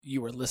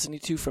You are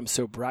listening to From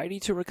Sobriety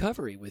to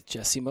Recovery with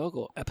Jesse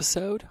Mogul,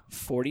 episode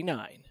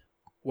 49.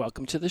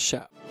 Welcome to the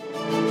show.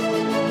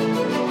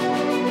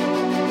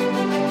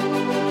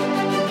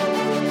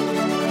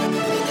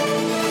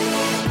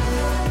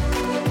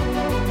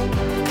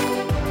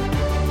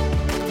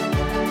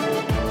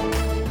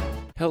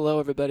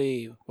 Hello,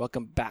 everybody.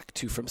 Welcome back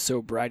to From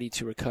Sobriety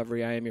to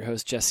Recovery. I am your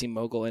host, Jesse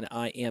Mogul, and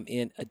I am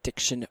in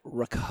addiction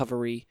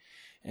recovery.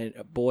 And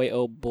boy,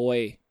 oh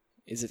boy,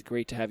 is it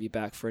great to have you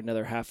back for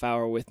another half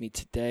hour with me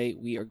today.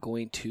 We are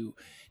going to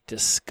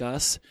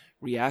discuss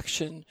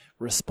reaction,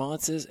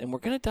 responses, and we're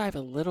going to dive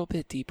a little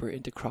bit deeper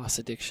into cross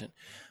addiction.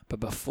 But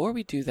before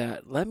we do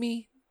that, let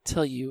me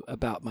tell you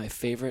about my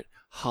favorite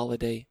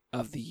holiday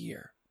of the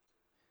year.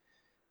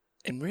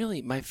 And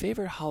really, my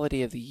favorite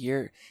holiday of the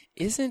year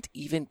isn't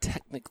even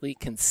technically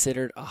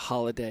considered a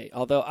holiday,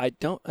 although I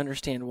don't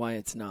understand why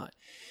it's not.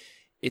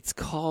 It's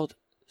called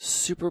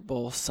Super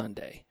Bowl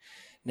Sunday.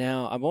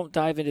 Now, I won't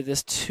dive into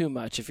this too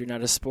much if you're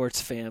not a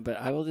sports fan, but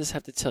I will just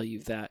have to tell you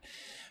that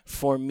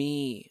for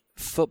me,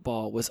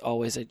 football was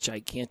always a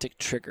gigantic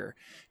trigger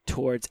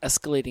towards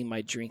escalating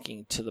my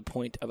drinking to the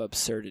point of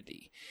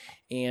absurdity.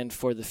 And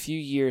for the few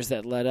years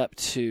that led up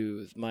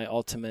to my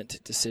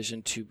ultimate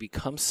decision to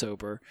become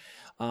sober,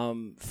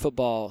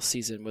 football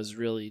season was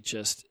really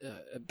just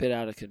a bit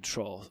out of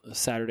control.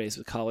 Saturdays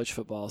with college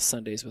football,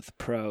 Sundays with the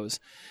pros.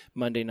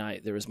 Monday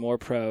night there was more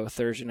pro.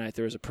 Thursday night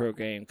there was a pro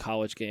game.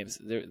 College games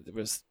there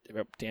was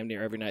damn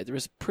near every night. There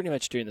was pretty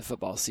much during the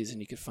football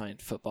season you could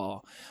find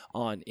football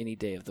on any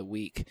day of the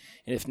week.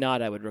 And if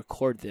not, I would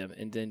record them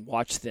and then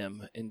watch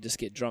them and just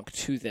get drunk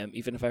to them,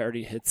 even if I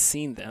already had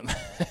seen them.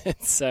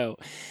 So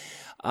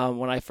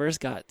when I first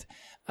got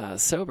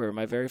sober,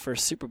 my very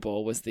first Super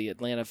Bowl was the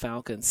Atlanta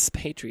Falcons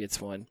Patriots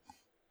one.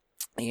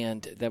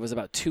 And that was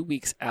about 2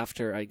 weeks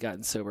after I'd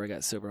gotten sober. I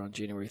got sober on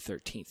January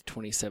 13th,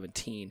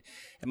 2017.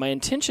 And my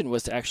intention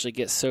was to actually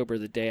get sober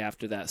the day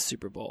after that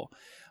Super Bowl.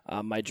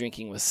 My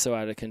drinking was so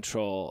out of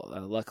control.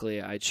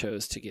 Luckily, I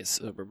chose to get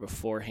sober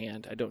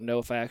beforehand. I don't know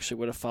if I actually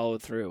would have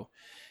followed through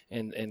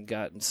and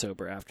gotten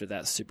sober after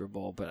that Super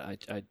Bowl, but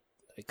I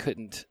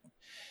couldn't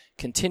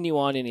continue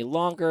on any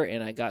longer,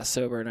 and I got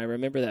sober. And I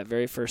remember that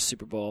very first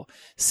Super Bowl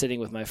sitting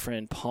with my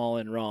friend Paul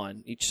and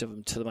Ron, each of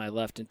them to my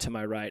left and to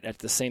my right, at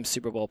the same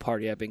Super Bowl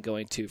party I've been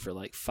going to for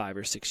like 5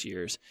 or 6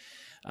 years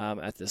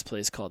at this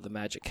place called the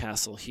Magic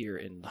Castle here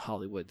in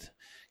Hollywood,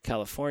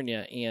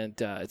 California. And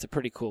it's a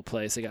pretty cool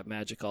place. They got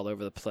magic all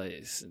over the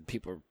place, and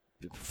people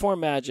perform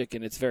magic,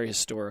 and it's very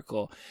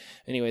historical.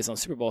 Anyways, on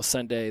Super Bowl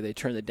Sunday, they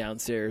turn the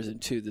downstairs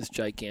into this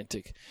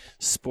gigantic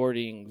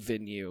sporting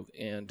venue,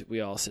 and we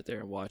all sit there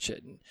and watch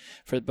it. And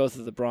for both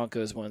of the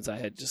Broncos ones, I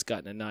had just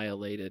gotten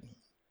annihilated.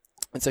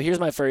 And so here's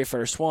my very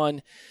first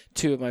one,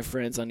 2 of my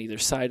friends on either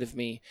side of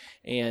me,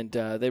 and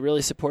they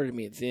really supported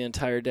me the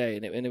entire day.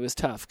 And it was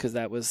tough because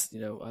that was,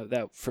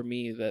 that for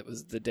me, that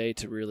was the day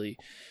to really,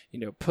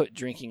 put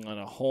drinking on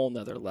a whole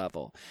nother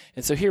level.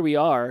 And so here we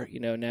are,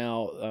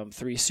 now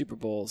 3 Super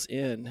Bowls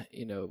in,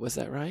 was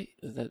that right?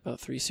 Is that about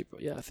 3 Super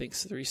Bowls? Yeah, I think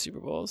 3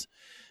 Super Bowls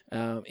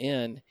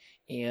in.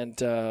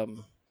 And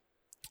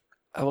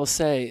I will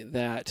say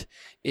that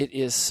it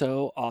is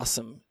so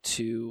awesome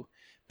to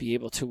be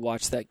able to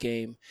watch that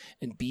game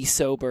and be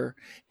sober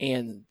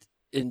and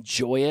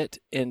enjoy it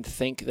and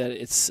think that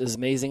it's as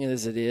amazing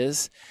as it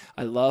is.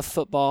 I love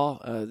football.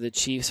 The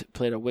Chiefs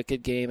played a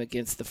wicked game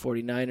against the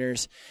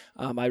 49ers.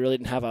 I really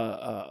didn't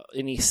have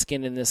any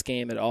skin in this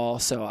game at all,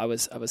 so I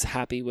was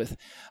happy with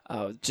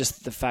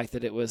just the fact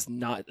that it was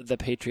not the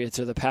Patriots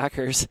or the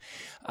Packers.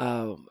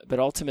 But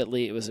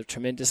ultimately, it was a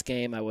tremendous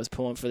game. I was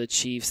pulling for the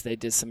Chiefs. They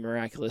did some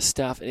miraculous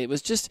stuff, and it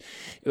was just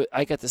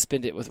I got to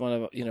spend it with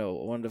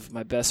one of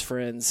my best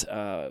friends.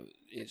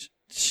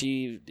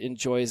 She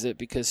enjoys it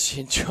because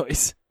she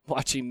enjoys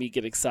watching me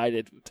get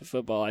excited to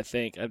football, I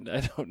think. I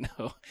don't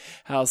know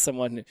how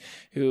someone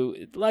who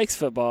likes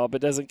football but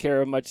doesn't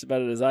care much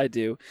about it as I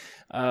do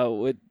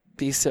would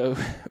be so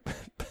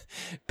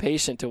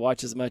patient to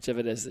watch as much of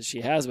it as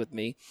she has with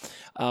me.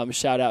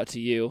 Shout out to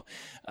you.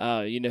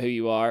 You know who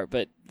you are.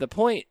 But the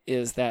point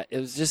is that it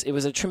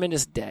was a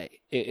tremendous day.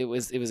 It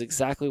was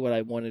exactly what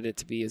I wanted it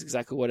to be. It was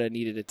exactly what I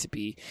needed it to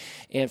be.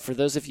 And for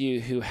those of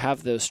you who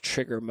have those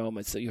trigger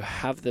moments, that you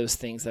have those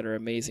things that are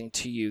amazing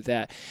to you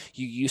that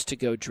you used to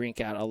go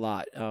drink at a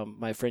lot.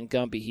 My friend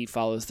Gumby, he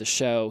follows the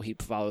show. He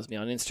follows me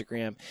on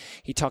Instagram.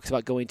 He talks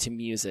about going to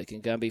music.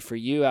 And Gumby, for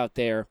you out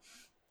there,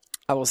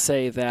 I will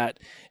say that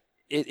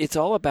it's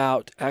all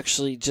about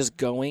actually just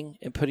going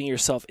and putting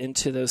yourself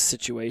into those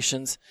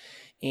situations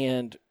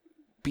and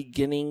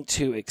beginning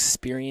to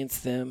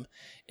experience them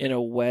in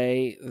a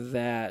way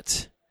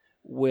that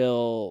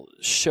will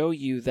show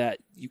you that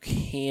you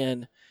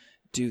can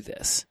do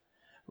this,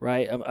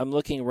 right? I'm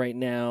looking right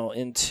now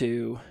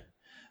into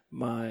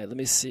let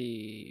me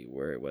see,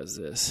 where was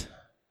this?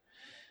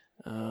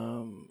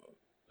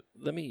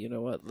 let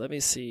me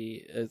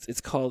see.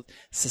 It's called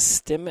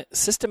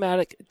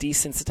systematic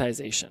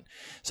desensitization.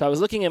 So I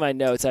was looking at my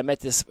notes. I met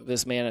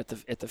this man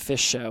at the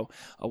fish show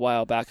a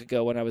while back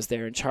ago when I was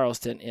there in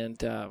Charleston,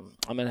 and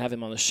I'm going to have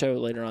him on the show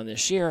later on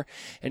this year.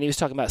 And he was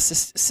talking about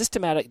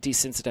systematic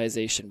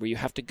desensitization, where you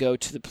have to go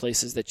to the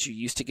places that you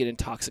used to get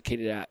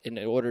intoxicated at in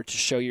order to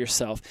show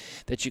yourself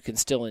that you can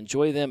still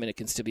enjoy them and it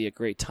can still be a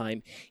great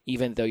time,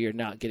 even though you're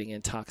not getting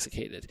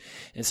intoxicated.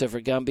 And so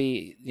for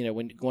Gumby,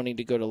 when wanting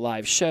to go to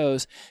live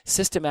shows,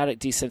 systematic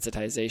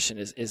desensitization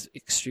is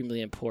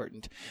extremely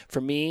important.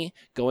 For me,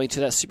 going to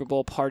that Super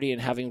Bowl party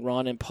and having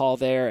Ron and Paul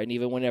there, and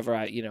even whenever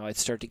I'd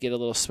start to get a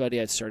little sweaty,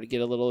 I'd start to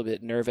get a little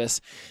bit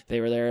nervous.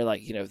 They were there,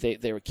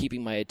 they were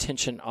keeping my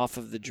attention off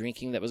of the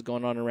drinking that was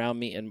going on around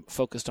me and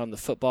focused on the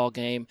football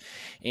game.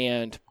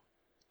 And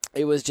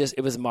it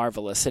was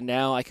marvelous. And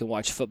now I can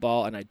watch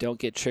football and I don't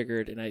get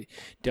triggered and I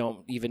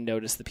don't even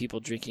notice the people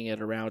drinking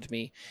it around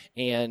me.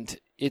 And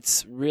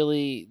it's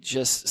really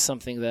just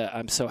something that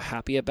I'm so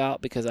happy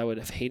about, because I would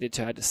have hated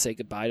to have to say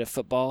goodbye to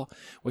football,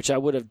 which I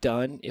would have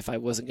done if I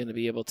wasn't going to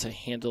be able to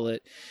handle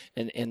it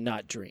and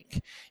not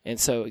drink. And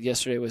so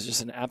yesterday was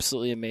just an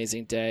absolutely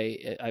amazing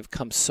day. I've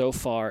come so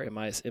far in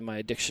my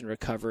addiction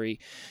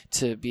recovery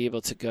to be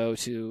able to go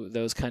to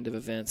those kind of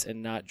events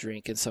and not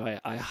drink. And so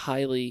I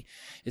highly,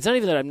 it's not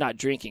even that I'm not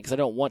drinking because I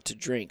don't want to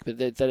drink, but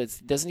that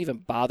it doesn't even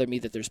bother me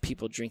that there's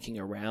people drinking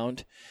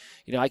around.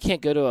 I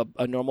can't go to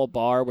a normal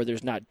bar where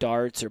there's not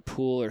darts or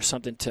pool or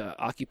something to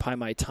occupy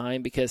my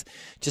time, because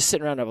just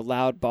sitting around a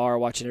loud bar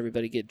watching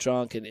everybody get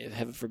drunk, and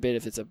heaven forbid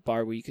if it's a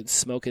bar where you can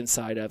smoke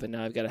inside of, and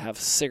now I've got to have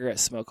cigarette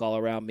smoke all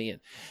around me. And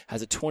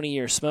as a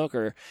 20-year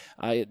smoker,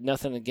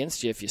 nothing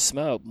against you if you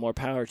smoke, more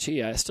power to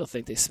you. I still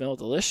think they smell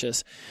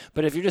delicious.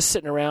 But if you're just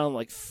sitting around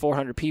like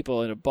 400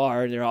 people in a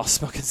bar and they're all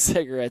smoking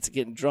cigarettes and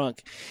getting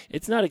drunk,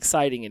 it's not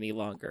exciting any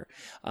longer.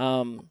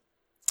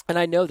 And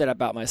I know that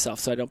about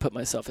myself, so I don't put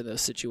myself in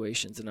those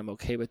situations, and I'm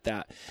okay with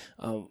that.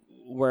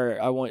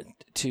 Where I want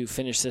to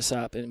finish this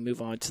up and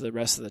move on to the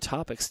rest of the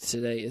topics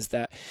today is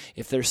that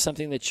if there's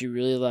something that you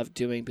really love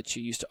doing, but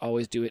you used to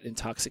always do it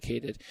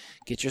intoxicated,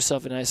 get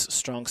yourself a nice,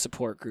 strong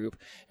support group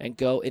and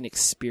go and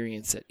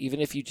experience it. Even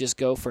if you just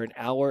go for an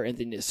hour and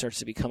then it starts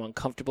to become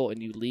uncomfortable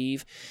and you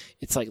leave,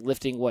 it's like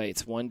lifting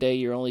weights. One day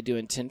you're only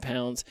doing 10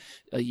 pounds.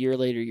 A year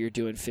later, you're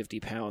doing 50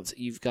 pounds.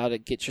 You've got to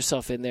get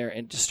yourself in there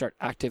and just start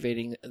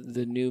activating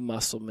the new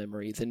muscle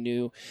memory, the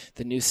new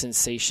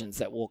sensations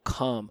that will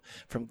come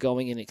from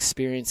going and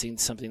experiencing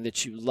something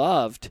that you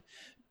loved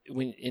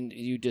and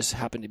you just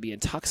happen to be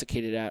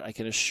intoxicated at. I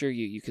can assure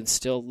you, you can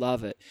still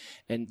love it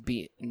and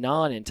be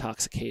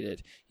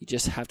non-intoxicated. You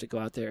just have to go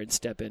out there and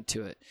step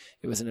into it.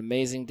 It was an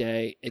amazing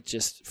day. It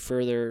just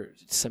further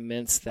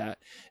cements that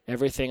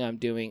everything I'm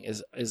doing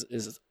is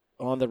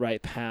on the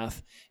right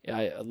path.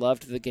 I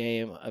loved the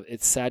game.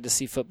 It's sad to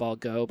see football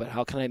go, but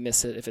how can I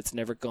miss it if it's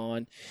never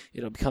gone?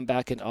 It'll come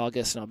back in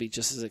August, and I'll be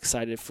just as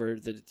excited for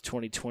the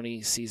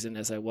 2020 season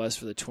as I was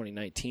for the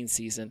 2019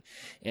 season.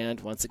 And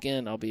once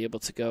again, I'll be able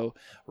to go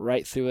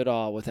right through it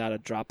all without a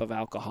drop of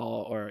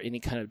alcohol or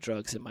any kind of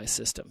drugs in my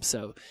system.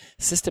 So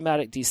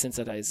systematic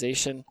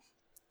desensitization,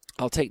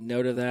 I'll take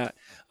note of that.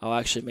 I'll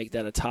actually make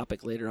that a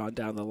topic later on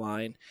down the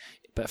line.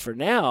 But for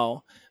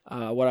now,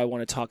 what I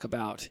want to talk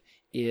about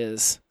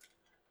is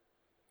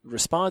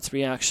response,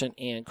 reaction,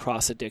 and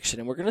cross-addiction.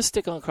 And we're going to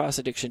stick on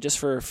cross-addiction just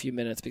for a few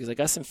minutes because I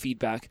got some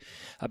feedback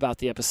about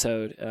the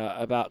episode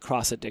about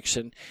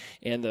cross-addiction,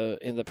 and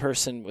the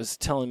person was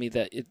telling me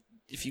that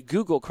if you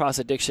Google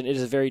cross-addiction, it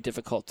is very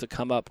difficult to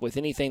come up with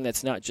anything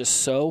that's not just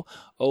so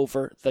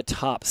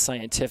over-the-top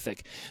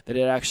scientific that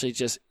it actually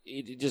just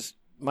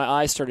my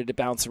eyes started to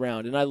bounce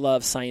around. And I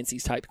love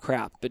sciencey type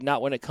crap, but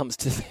not when it comes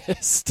to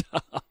this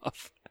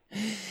stuff.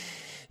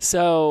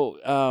 So,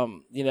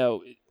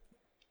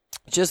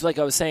 just like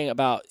I was saying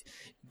about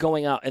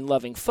going out and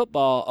loving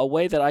football, a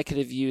way that I could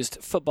have used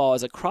football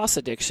as a cross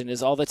addiction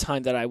is all the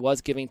time that I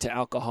was giving to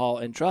alcohol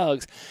and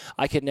drugs,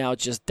 I could now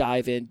just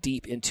dive in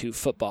deep into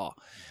football,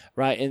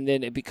 right? And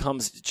then it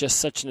becomes just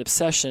such an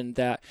obsession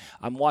that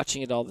I'm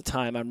watching it all the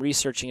time. I'm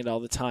researching it all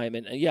the time.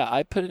 And yeah,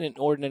 I put an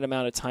inordinate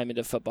amount of time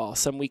into football.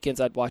 Some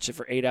weekends I'd watch it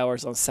for 8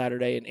 hours on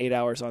Saturday and 8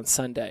 hours on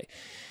Sunday.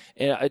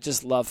 And I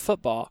just love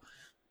football.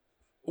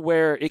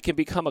 Where it can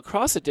become a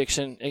cross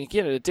addiction, and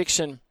again, an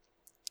addiction,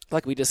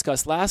 like we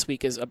discussed last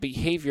week, is a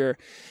behavior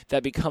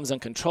that becomes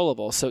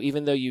uncontrollable. So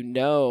even though you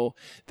know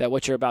that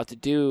what you're about to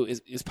do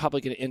is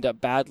probably going to end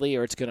up badly,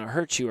 or it's going to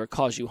hurt you or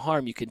cause you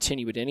harm, you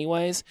continue it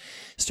anyways.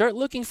 Start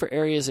looking for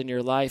areas in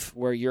your life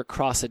where you're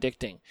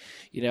cross-addicting.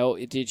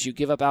 Did you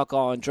give up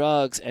alcohol and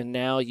drugs, and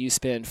now you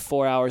spend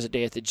 4 hours a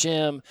day at the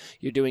gym?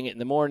 You're doing it in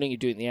the morning, you're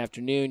doing it in the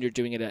afternoon, you're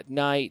doing it at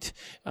night.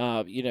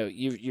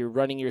 You're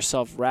running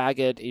yourself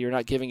ragged. You're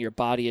not giving your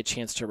body a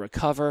chance to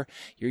recover.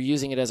 You're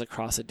using it as a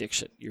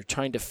cross-addiction. You're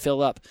trying to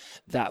fill up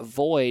that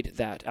void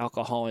that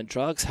alcohol and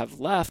drugs have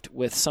left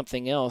with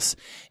something else,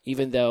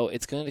 even though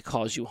it's going to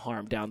cause you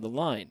harm down the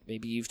line.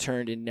 Maybe you've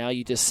turned and now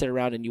you just sit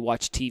around and you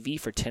watch TV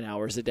for 10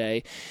 hours a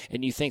day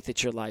and you think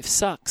that your life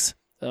sucks.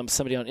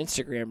 somebody on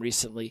Instagram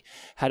recently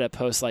had a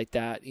post like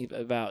that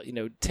about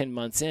 10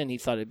 months in, he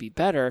thought it'd be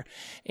better,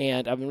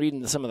 and I'm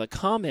reading some of the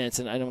comments,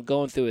 and I'm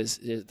going through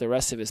the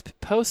rest of his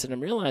posts, and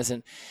I'm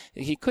realizing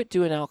that he quit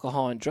doing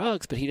alcohol and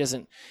drugs, but he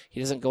doesn't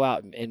go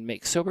out and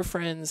make sober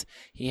friends.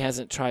 He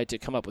hasn't tried to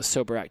come up with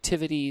sober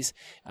activities.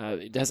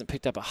 He hasn't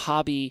picked up a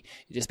hobby.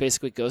 He just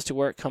basically goes to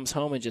work, comes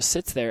home, and just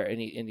sits there, and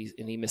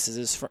he misses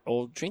his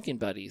old drinking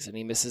buddies, and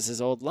he misses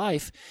his old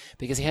life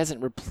because he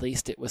hasn't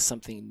replaced it with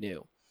something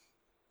new.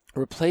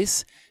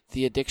 Replace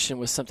the addiction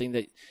with something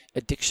that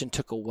addiction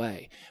took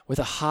away, with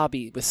a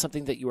hobby, with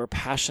something that you were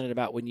passionate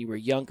about when you were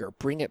younger.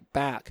 Bring it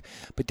back,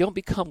 but don't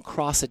become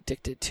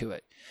cross-addicted to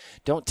it.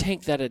 Don't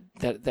take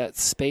that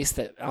space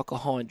that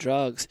alcohol and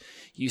drugs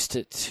used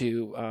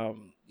to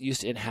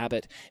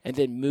inhabit, and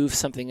then move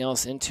something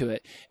else into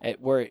it,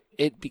 where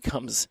it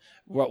becomes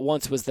what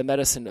once was the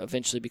medicine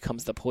eventually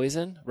becomes the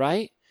poison,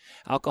 right?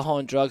 Alcohol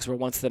and drugs were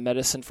once the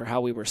medicine for how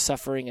we were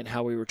suffering and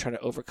how we were trying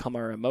to overcome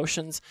our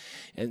emotions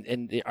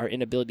and our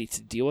inability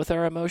to deal with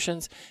our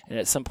emotions. And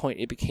at some point,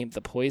 it became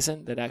the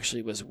poison that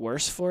actually was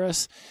worse for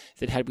us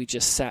than had we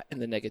just sat in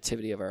the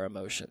negativity of our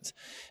emotions.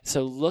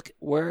 So look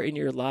where in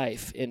your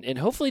life, and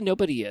hopefully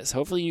nobody is.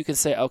 Hopefully you can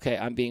say, okay,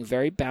 I'm being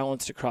very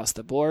balanced across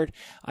the board.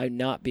 I'm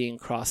not being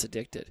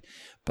cross-addicted.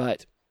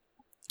 But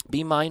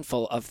be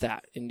mindful of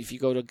that. And if you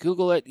go to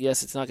Google it,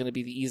 yes, it's not going to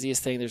be the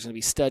easiest thing. There's going to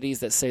be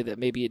studies that say that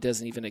maybe it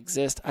doesn't even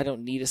exist. I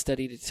don't need a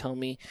study to tell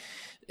me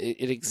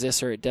it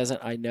exists or it doesn't.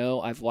 I know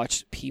I've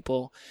watched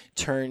people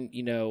turn,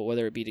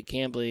 whether it be to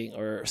gambling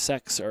or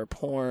sex or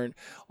porn,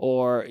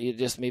 or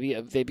just maybe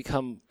they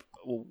become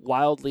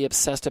wildly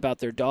obsessed about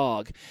their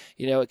dog.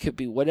 It could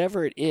be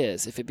whatever it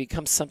is. If it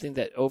becomes something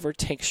that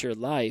overtakes your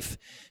life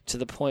to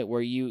the point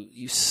where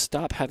you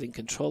stop having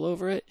control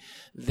over it,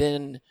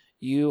 then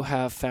you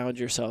have found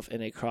yourself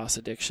in a cross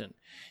addiction.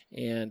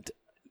 And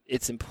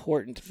it's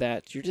important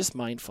that you're just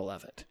mindful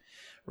of it,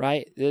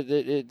 right?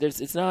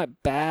 It's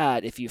not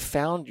bad if you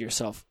found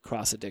yourself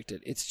cross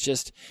addicted. It's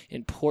just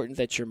important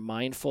that you're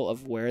mindful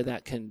of where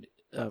that can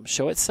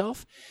show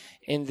itself,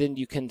 and then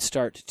you can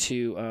start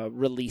to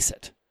release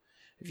it.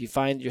 If you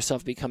find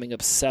yourself becoming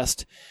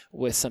obsessed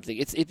with something,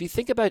 if you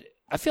think about,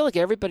 I feel like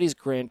everybody's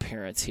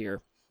grandparents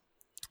here,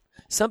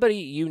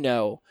 somebody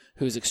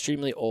who's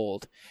extremely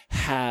old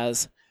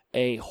has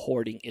a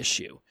hoarding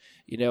issue.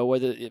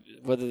 Whether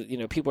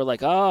people are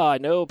like, oh, I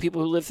know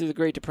people who lived through the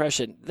Great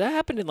Depression. That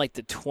happened in like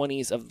the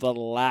 20s of the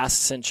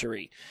last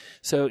century.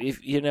 So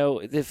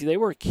if they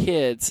were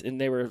kids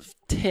and they were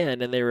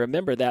 10 and they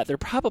remember that, they're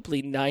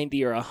probably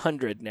 90 or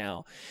 100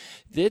 now.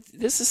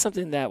 This is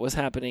something that was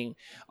happening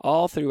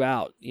all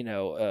throughout,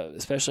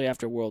 especially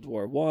after World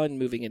War I,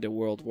 moving into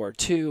World War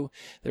II.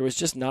 There was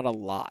just not a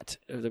lot.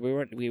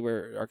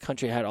 Our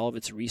country had all of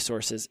its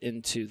resources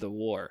into the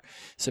war.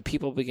 So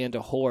people began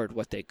to hoard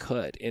what they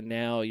could. And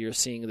now you're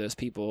seeing those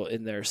people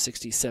in their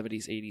 60s,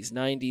 70s, 80s,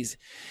 90s.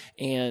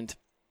 And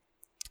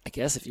I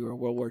guess if you were a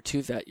World War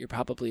II vet, you're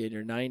probably in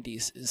your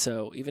 90s.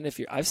 So even if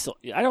I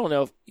don't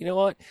know. You know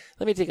what?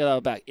 Let me take it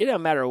all back. It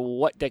doesn't matter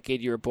what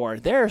decade you were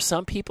born. There are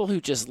some people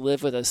who just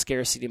live with a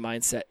scarcity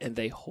mindset and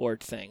they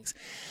hoard things.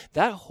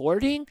 That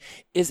hoarding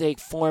is a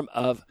form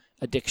of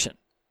addiction.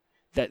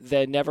 That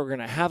they're never going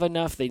to have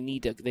enough. They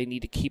need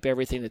to keep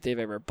everything that they've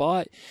ever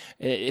bought.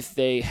 If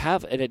they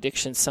have an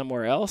addiction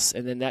somewhere else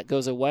and then that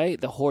goes away,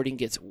 the hoarding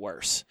gets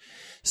worse.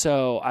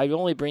 So I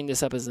only bring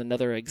this up as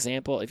another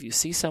example. If you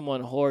see someone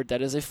hoard,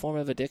 that is a form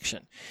of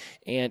addiction.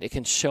 And it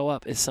can show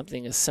up as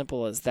something as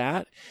simple as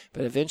that,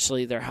 but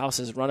eventually their house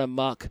is run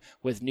amok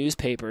with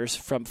newspapers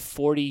from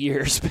 40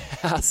 years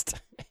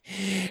past.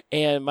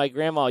 And my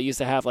grandma used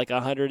to have like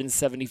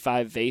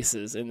 175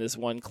 vases in this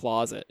one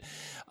closet.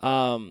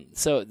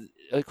 So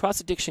cross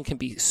addiction can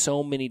be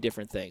so many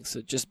different things.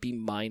 So just be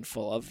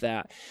mindful of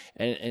that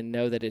and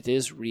know that it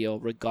is real,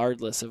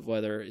 regardless of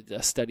whether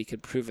a study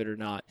could prove it or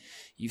not.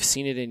 You've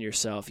seen it in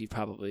yourself. You've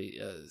probably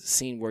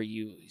seen where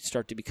you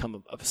start to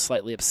become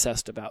slightly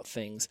obsessed about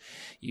things.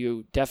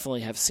 You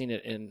definitely have seen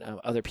it in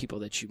other people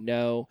that you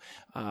know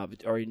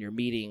or in your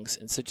meetings.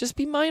 And so just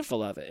be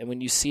mindful of it. And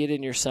when you see it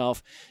in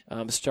yourself,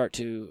 start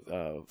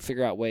to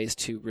figure out ways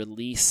to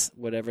release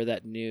whatever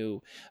that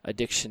new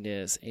addiction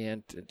is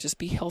and just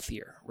be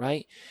healthier,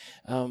 right?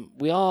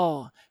 We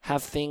all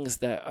have things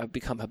that have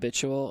become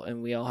habitual,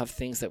 and we all have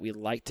things that we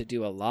like to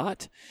do a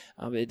lot.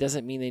 It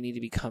doesn't mean they need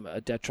to become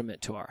a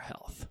detriment to our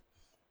health.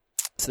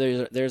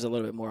 So there's a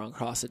little bit more on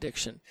cross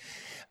addiction.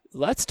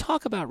 Let's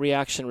talk about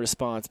reaction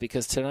response,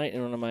 because tonight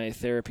in one of my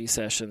therapy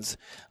sessions,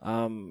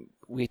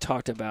 we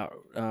talked about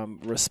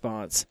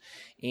response,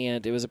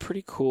 and it was a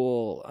pretty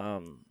cool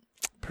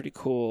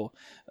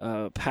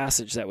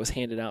passage that was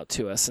handed out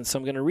to us. And so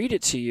I'm going to read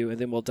it to you, and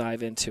then we'll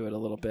dive into it a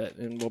little bit,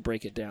 and we'll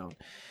break it down.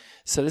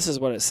 So this is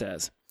what it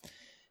says.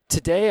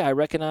 Today, I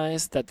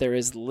recognize that there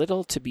is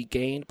little to be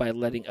gained by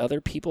letting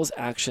other people's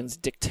actions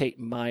dictate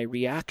my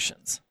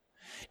reactions.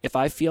 If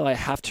I feel I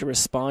have to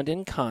respond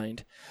in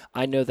kind,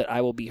 I know that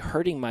I will be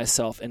hurting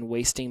myself and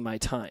wasting my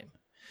time.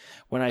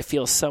 When I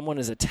feel someone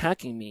is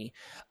attacking me,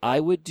 I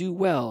would do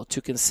well to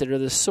consider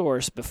the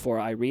source before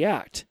I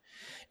react.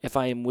 If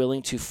I am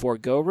willing to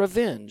forego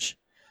revenge,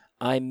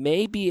 I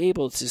may be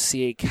able to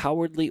see a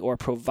cowardly or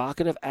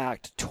provocative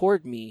act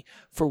toward me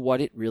for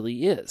what it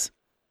really is.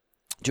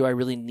 Do I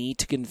really need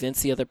to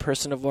convince the other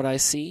person of what I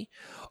see?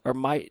 Or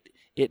might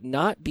it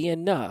not be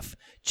enough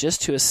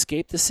just to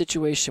escape the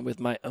situation with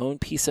my own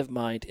peace of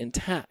mind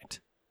intact?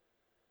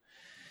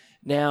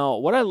 Now,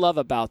 what I love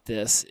about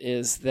this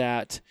is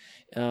that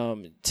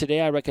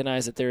today I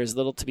recognize that there is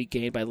little to be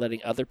gained by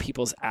letting other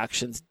people's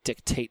actions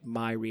dictate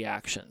my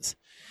reactions.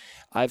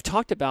 I've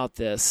talked about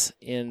this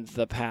in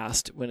the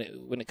past when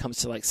it comes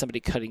to like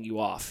somebody cutting you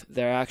off,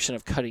 their action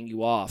of cutting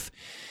you off,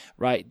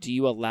 right? Do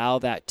you allow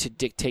that to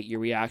dictate your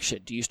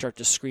reaction? Do you start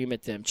to scream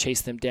at them,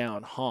 chase them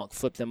down, honk,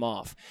 flip them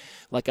off?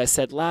 Like I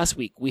said last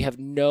week, we have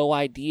no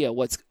idea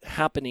what's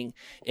happening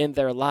in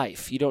their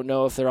life. You don't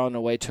know if they're on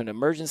their way to an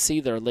emergency,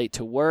 they're late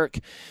to work,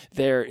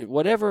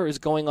 whatever is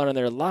going on in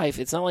their life.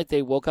 It's not like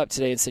they woke up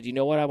today and said, you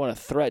know what, I want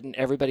to threaten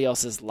everybody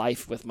else's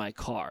life with my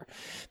car.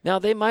 Now,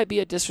 they might be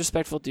a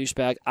disrespectful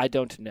douchebag. I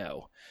don't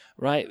know.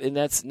 Right? And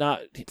that's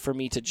not for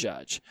me to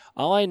judge.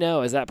 All I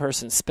know is that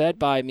person sped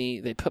by me,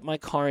 they put my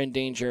car in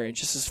danger, and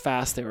just as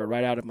fast they were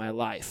right out of my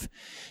life.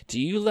 Do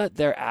you let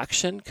their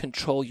action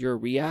control your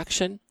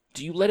reaction?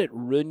 Do you let it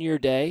ruin your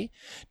day?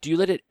 Do you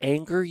let it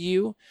anger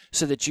you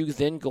so that you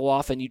then go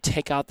off and you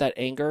take out that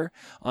anger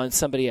on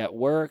somebody at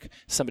work,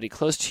 somebody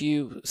close to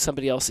you,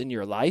 somebody else in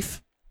your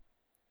life?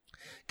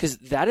 Because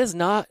that is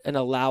not an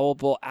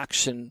allowable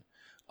action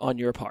on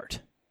your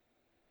part.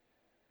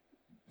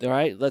 All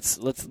right,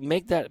 let's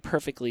make that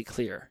perfectly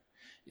clear.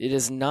 It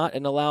is not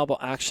an allowable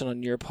action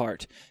on your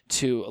part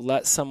to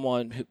let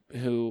someone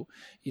who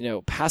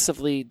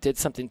passively did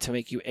something to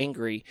make you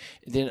angry,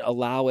 then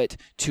allow it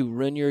to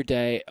ruin your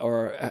day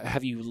or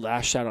have you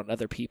lash out on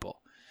other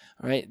people.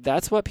 All right,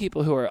 that's what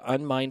people who are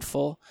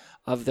unmindful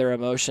of their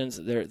emotions,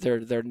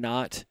 they're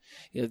not.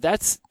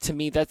 That's, to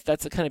me,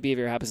 that's the kind of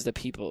behavior happens to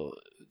people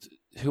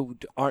who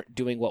aren't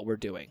doing what we're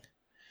doing.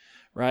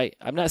 Right?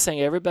 I'm not saying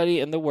everybody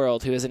in the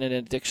world who is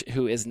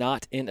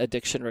not in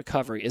addiction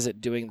recovery isn't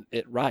doing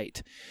it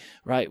right.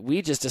 Right?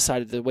 We just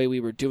decided the way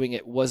we were doing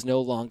it was no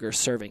longer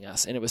serving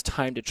us, and it was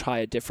time to try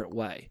a different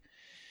way.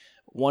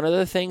 One of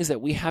the things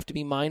that we have to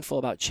be mindful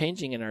about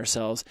changing in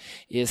ourselves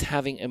is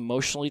having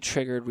emotionally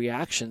triggered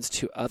reactions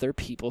to other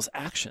people's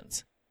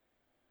actions.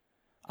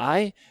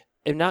 I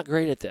am not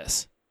great at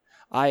this.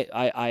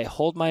 I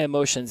hold my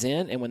emotions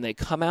in, and when they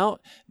come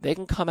out, they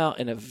can come out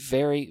in a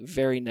very,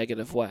 very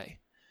negative way.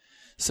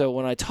 So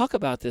when I talk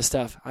about this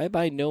stuff, I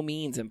by no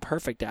means am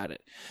perfect at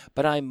it,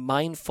 but I'm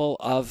mindful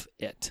of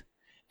it,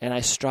 and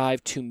I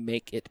strive to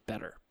make it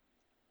better.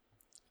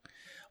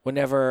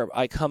 Whenever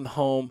I come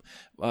home,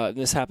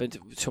 this happened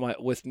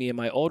with me and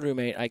my old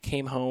roommate. I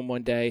came home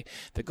one day.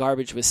 The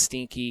garbage was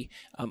stinky.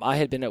 I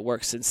had been at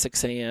work since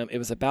 6 a.m. It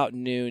was about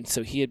noon,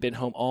 so he had been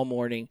home all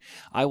morning.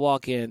 I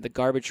walk in. The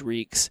garbage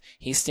reeks.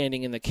 He's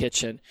standing in the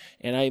kitchen,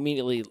 and I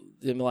immediately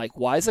am like,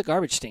 why does the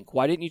garbage stink?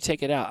 Why didn't you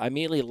take it out? I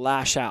immediately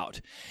lash out.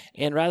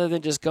 And rather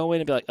than just go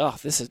in and be like, oh,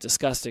 this is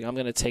disgusting, I'm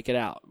going to take it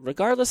out.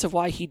 Regardless of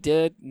why he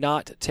did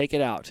not take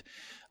it out,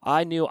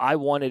 I knew I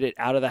wanted it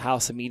out of the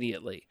house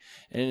immediately.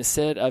 And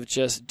instead of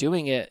just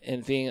doing it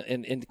and being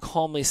and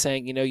calmly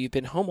saying, you've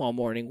been home all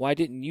morning, why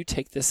didn't you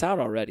take this out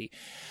already?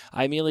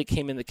 I immediately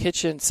came in the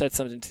kitchen, said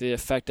something to the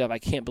effect of, I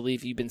can't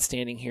believe you've been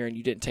standing here and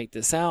you didn't take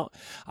this out.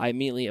 I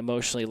immediately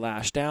emotionally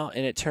lashed out,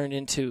 and it turned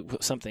into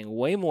something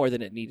way more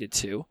than it needed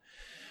to.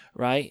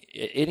 Right?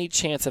 Any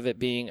chance of it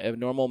being a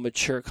normal,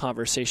 mature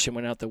conversation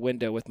went out the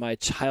window with my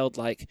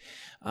childlike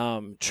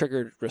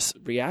triggered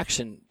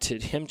reaction to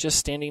him just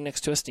standing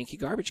next to a stinky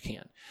garbage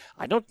can.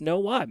 I don't know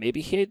why.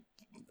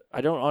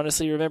 I don't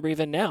honestly remember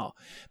even now.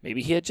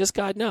 Maybe he had just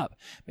gotten up.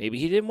 Maybe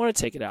he didn't want to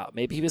take it out.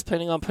 Maybe he was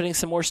planning on putting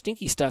some more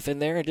stinky stuff in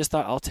there and just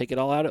thought, I'll take it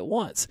all out at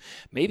once.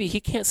 Maybe he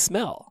can't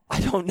smell. I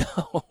don't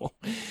know.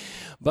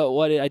 But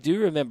what I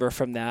do remember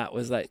from that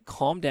was like,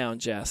 calm down,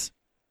 Jess,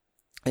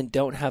 and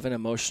don't have an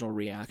emotional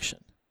reaction.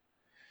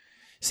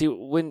 See,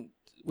 when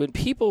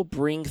people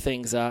bring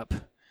things up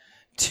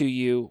to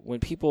you, when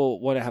people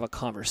want to have a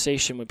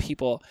conversation, when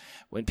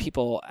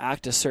people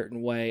act a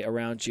certain way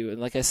around you,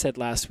 and like I said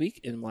last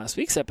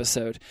week's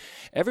episode,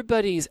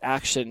 everybody's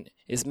action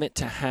is meant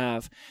to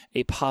have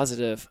a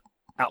positive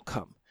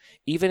outcome,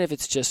 even if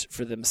it's just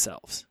for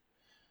themselves.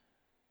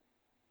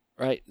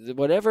 Right?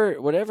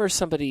 Whatever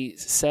somebody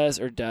says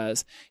or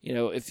does,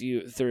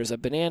 if there's a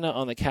banana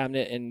on the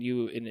cabinet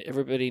and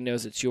everybody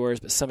knows it's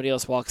yours, but somebody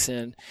else walks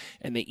in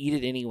and they eat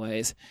it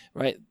anyways,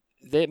 right?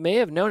 They may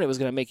have known it was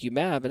going to make you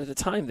mad, but at the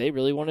time they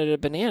really wanted a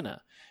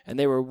banana, and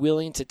they were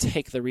willing to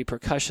take the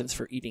repercussions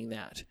for eating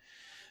that.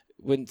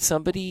 When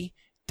somebody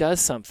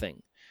does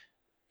something,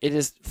 it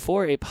is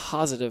for a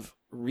positive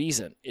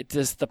reason.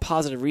 The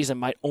positive reason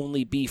might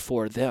only be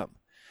for them.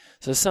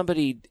 So if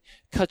somebody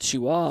cuts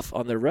you off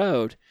on the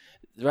road,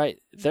 right?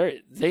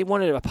 They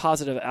wanted a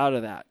positive out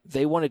of that.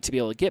 They wanted to be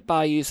able to get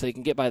by you so they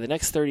can get by the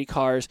next 30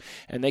 cars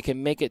and they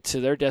can make it to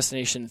their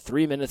destination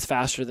 3 minutes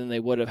faster than they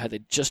would have had they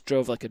just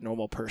drove like a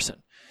normal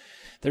person.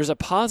 There's a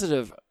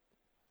positive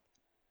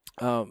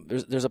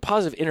there's a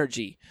positive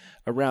energy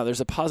around. There's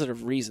a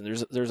positive reason.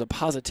 There's a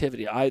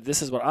positivity.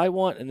 This is what I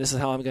want, and this is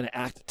how I'm going to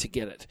act to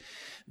get it.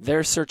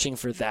 They're searching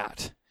for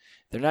that.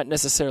 They're not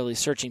necessarily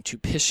searching to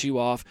piss you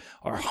off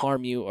or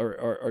harm you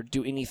or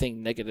do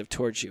anything negative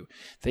towards you.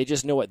 They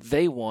just know what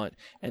they want,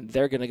 and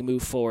they're going to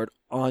move forward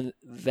on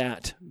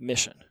that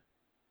mission.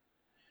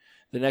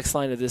 The next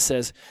line of this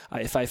says,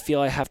 if I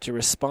feel I have to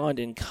respond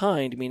in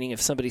kind, meaning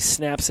if somebody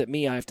snaps at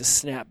me, I have to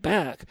snap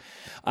back,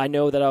 I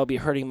know that I'll be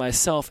hurting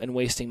myself and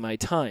wasting my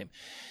time.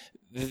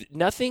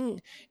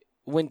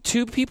 When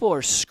two people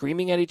are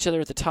screaming at each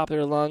other at the top of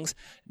their lungs,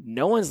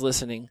 no one's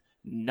listening,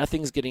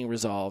 nothing's getting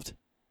resolved.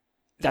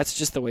 That's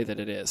just the way that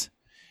it is.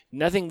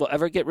 Nothing will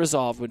ever get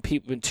resolved when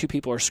two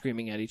people are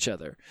screaming at each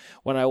other.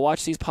 When I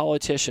watch these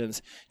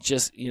politicians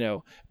just,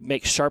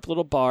 make sharp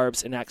little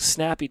barbs and act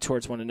snappy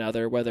towards one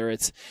another, whether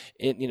it's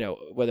in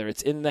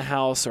the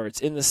House or it's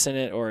in the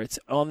Senate or it's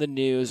on the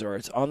news or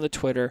it's on the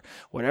Twitter,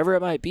 whatever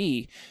it might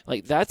be,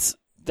 like that's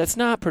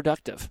not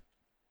productive.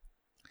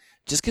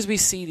 Just because we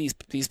see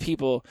these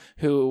people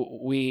who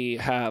we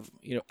have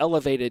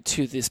elevated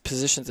to these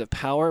positions of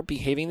power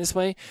behaving this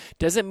way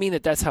doesn't mean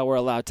that that's how we're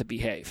allowed to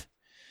behave.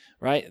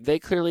 Right? They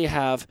clearly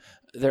have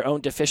their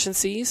own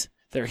deficiencies.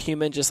 They're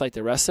human just like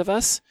the rest of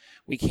us.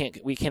 We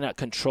cannot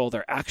control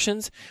their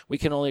actions. We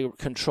can only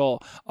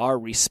control our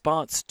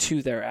response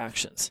to their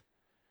actions.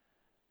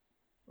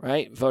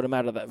 Right? Vote them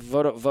out of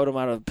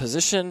the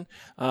position,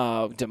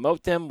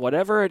 demote them,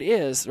 whatever it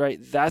is, right?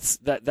 That's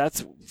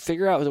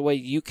figure out the way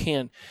you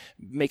can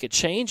make a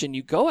change and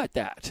you go at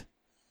that.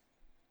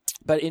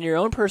 But in your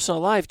own personal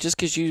life, just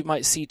because you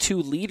might see two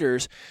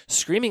leaders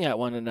screaming at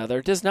one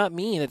another does not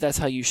mean that that's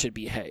how you should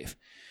behave,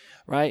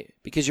 right?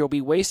 Because you'll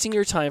be wasting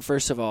your time,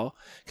 first of all,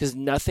 because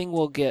nothing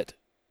will get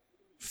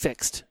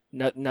fixed.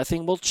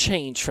 Nothing will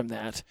change from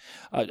that.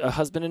 A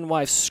husband and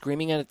wife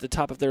screaming at the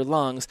top of their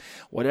lungs,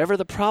 whatever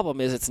the problem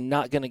is, it's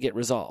not going to get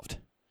resolved.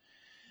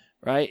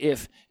 Right?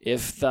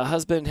 If the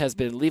husband has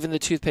been leaving the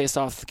toothpaste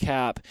off the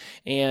cap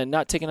and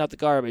not taking out the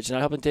garbage,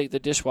 not helping take the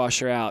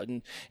dishwasher out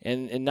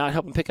and not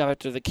helping pick up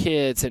after the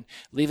kids and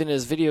leaving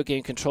his video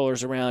game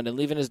controllers around and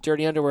leaving his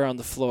dirty underwear on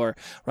the floor,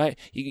 right?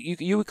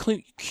 You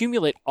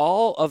accumulate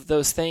all of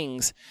those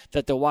things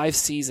that the wife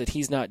sees that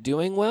he's not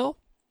doing well.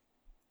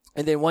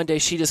 And then one day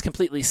she just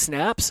completely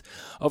snaps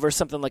over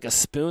something like a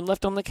spoon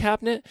left on the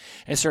cabinet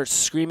and starts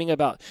screaming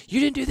about, you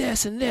didn't do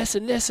this and this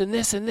and this and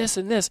this and this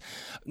and this.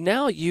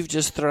 Now you've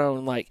just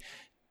thrown like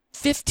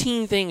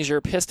 15 things you're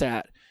pissed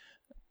at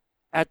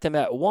them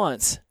at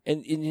once.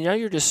 And now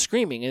you're just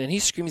screaming. And then he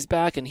screams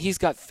back and he's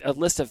got a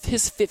list of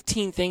his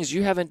 15 things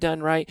you haven't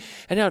done right.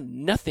 And now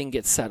nothing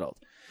gets settled.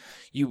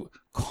 You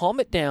calm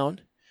it down,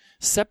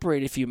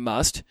 separate if you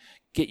must,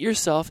 get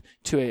yourself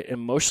to an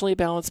emotionally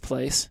balanced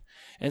place.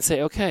 And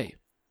say, okay,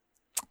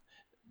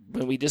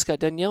 when we just got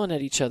done yelling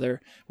at each other,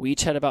 we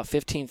each had about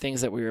 15 things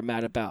that we were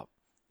mad about.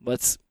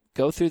 Let's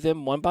go through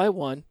them one by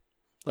one.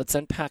 Let's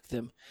unpack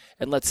them.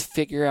 And let's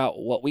figure out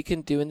what we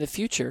can do in the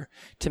future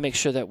to make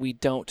sure that we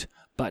don't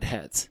butt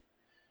heads.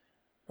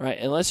 Right?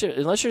 Unless you're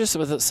just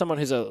with someone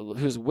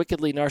who's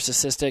wickedly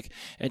narcissistic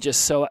and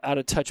just so out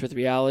of touch with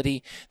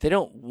reality, they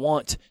don't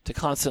want to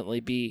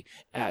constantly be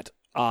at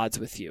odds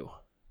with you.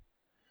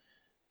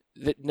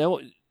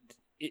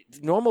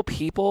 Normal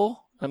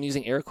people, I'm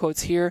using air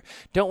quotes here,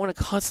 don't want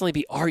to constantly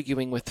be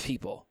arguing with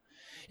people.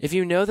 If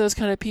you know those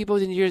kind of people,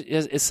 then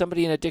as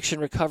somebody in addiction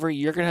recovery,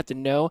 you're going to have to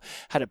know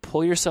how to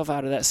pull yourself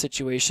out of that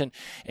situation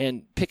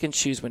and pick and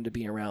choose when to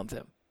be around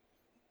them.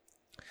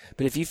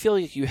 But if you feel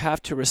like you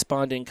have to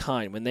respond in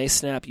kind, when they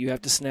snap, you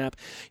have to snap,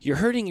 you're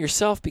hurting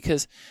yourself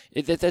because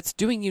that's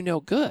doing you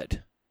no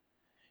good.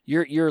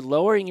 You're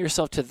lowering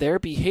yourself to their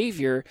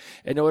behavior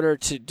in order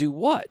to do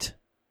what?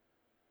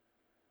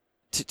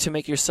 To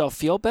make yourself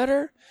feel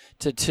better?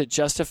 To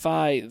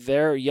justify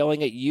their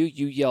yelling at you,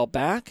 you yell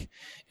back?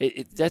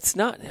 That's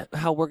not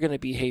how we're going to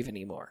behave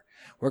anymore.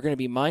 We're going to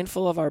be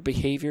mindful of our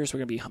behaviors. We're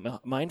going to be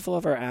mindful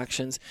of our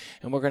actions.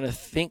 And we're going to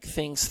think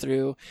things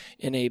through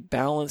in a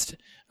balanced,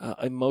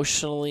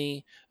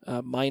 emotionally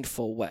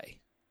mindful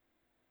way.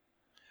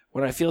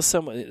 When I feel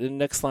the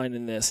next line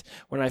in this,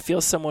 when I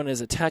feel someone is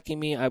attacking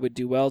me, I would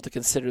do well to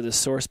consider the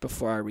source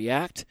before I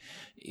react.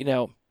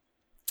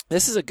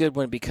 This is a good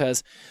one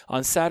because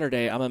on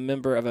Saturday, I'm a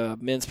member of a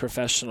men's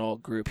professional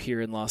group here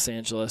in Los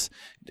Angeles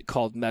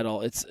called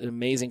Metal. It's an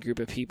amazing group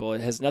of people. It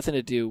has nothing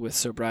to do with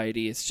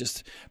sobriety. It's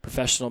just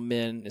professional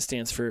men. It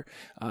stands for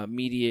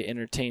media,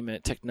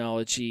 entertainment,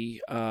 technology.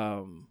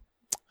 I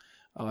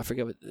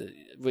forget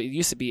what it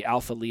used to be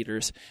Alpha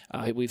Leaders.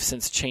 We've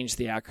since changed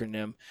the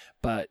acronym,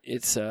 but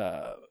it's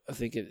I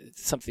think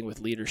it's something with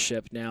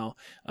leadership now.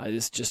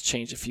 This just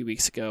changed a few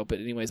weeks ago. But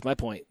anyways, my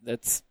point,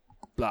 that's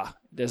blah.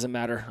 It doesn't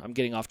matter. I'm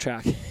getting off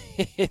track.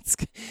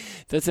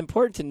 That's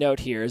important to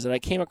note here is that I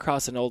came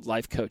across an old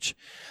life coach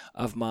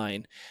of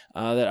mine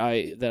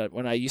that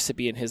when I used to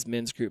be in his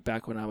men's group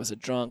back when I was a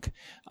drunk.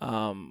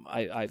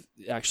 I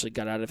actually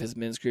got out of his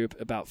men's group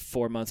about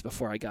 4 months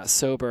before I got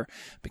sober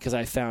because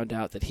I found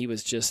out that he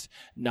was just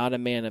not a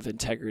man of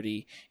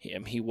integrity.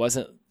 He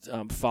wasn't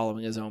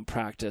following his own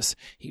practice.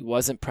 He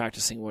wasn't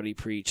practicing what he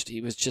preached.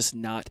 He was just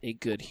not a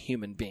good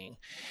human being.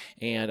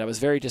 And I was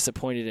very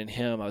disappointed in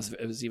him. I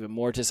was even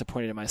more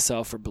disappointed in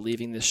myself for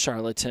believing this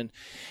charlatan.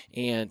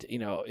 And,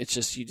 it's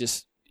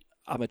just,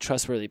 I'm a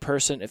trustworthy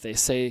person. If they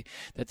say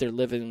that they're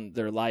living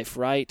their life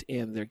right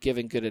and they're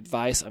giving good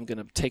advice, I'm going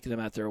to take them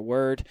at their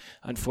word.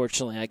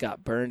 Unfortunately, I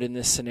got burned in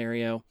this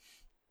scenario.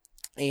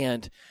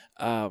 And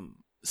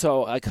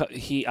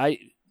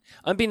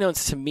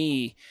unbeknownst to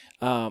me,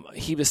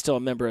 he was still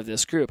a member of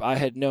this group. I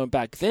had known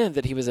back then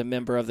that he was a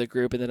member of the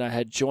group and that I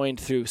had joined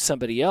through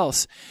somebody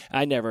else.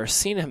 I never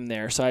seen him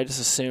there, so I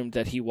just assumed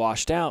that he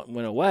washed out and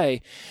went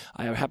away.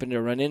 I happened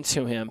to run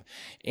into him,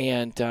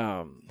 and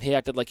he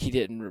acted like he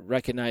didn't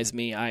recognize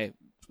me. I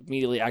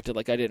immediately acted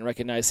like I didn't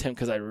recognize him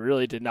because I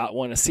really did not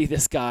want to see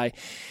this guy.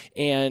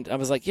 And I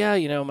was like, yeah,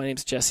 my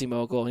name's Jesse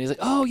Mogul. And he's like,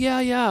 oh,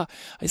 yeah.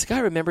 He's like,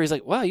 I remember. He's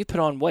like, wow, you put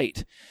on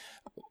weight.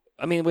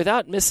 I mean,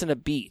 without missing a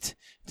beat,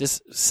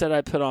 just said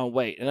I put on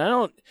weight. And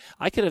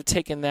I could have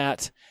taken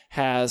that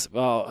as,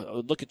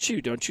 well, look at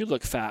you, don't you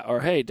look fat?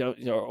 Or, hey,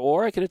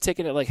 or I could have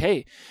taken it like,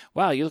 hey,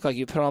 wow, you look like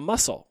you put on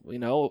muscle.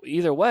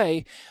 Either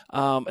way,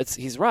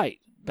 he's right.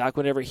 Back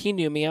whenever he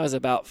knew me, I was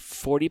about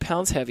 40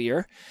 pounds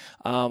heavier.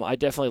 I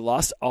definitely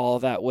lost all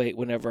of that weight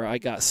whenever I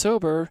got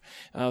sober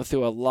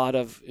through a lot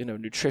of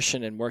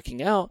nutrition and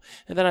working out,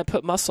 and then I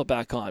put muscle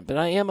back on. But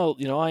I am a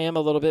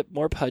little bit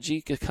more pudgy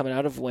coming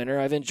out of winter.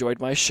 I've enjoyed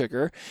my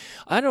sugar.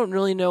 I don't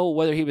really know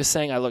whether he was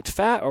saying I looked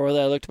fat or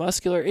whether I looked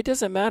muscular. It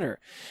doesn't matter.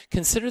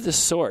 Consider the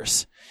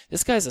source.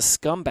 This guy's a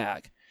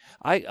scumbag.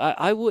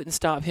 I wouldn't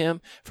stop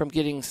him from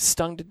getting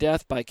stung to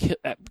death by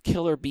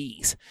killer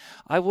bees.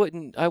 I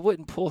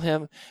wouldn't pull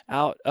him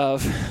out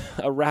of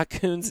a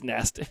raccoon's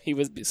nest if he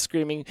was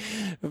screaming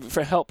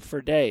for help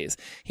for days.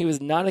 He was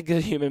not a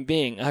good human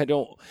being. I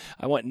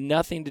want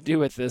nothing to do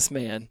with this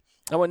man.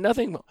 I want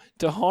nothing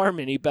to harm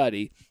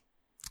anybody.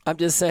 I'm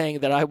just saying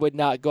that I would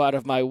not go out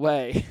of my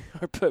way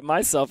or put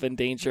myself in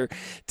danger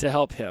to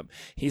help him.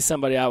 He's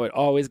somebody I would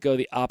always go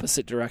the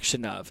opposite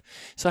direction of.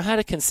 So I had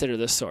to consider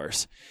the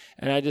source.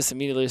 And I just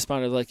immediately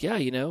responded like, yeah,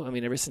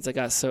 ever since I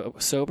got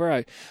sober,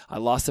 I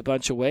lost a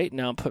bunch of weight.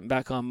 Now I'm putting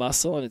back on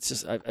muscle, and it's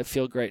just, I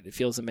feel great. It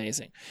feels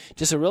amazing.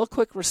 Just a real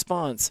quick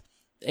response.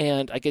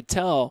 And I could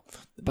tell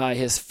by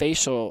his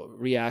facial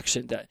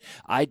reaction that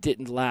I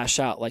didn't lash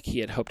out like he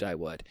had hoped I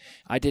would.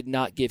 I did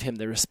not give him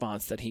the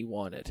response that he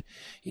wanted.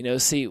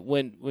 See,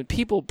 when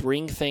people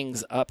bring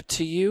things up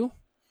to you,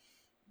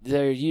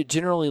 they're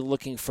generally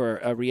looking for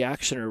a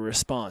reaction or a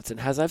response.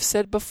 And as I've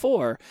said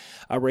before,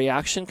 a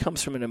reaction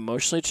comes from an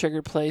emotionally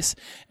triggered place,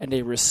 and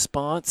a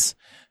response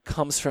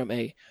comes from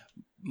a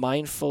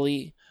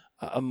mindfully,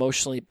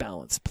 emotionally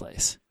balanced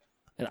place.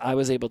 And I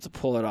was able to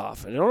pull it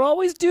off. And I don't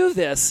always do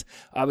this.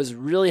 I was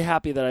really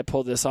happy that I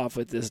pulled this off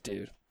with this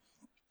dude.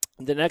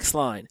 The next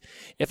line,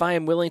 if I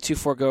am willing to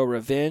forego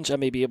revenge, I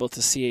may be able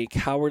to see a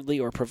cowardly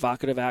or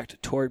provocative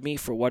act toward me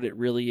for what it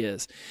really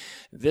is.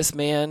 This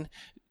man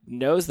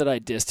knows that I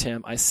dissed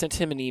him. I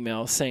sent him an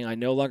email saying I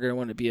no longer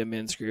want to be a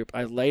men's group.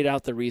 I laid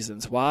out the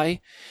reasons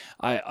why.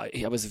 I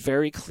was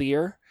very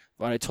clear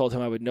when I told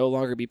him I would no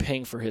longer be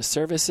paying for his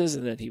services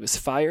and that he was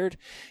fired.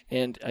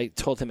 And I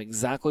told him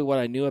exactly what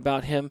I knew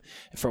about him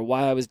and for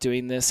why I was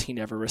doing this. He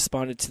never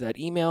responded to that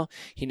email.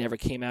 He never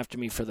came after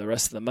me for the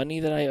rest of the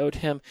money that I owed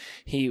him.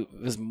 He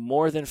was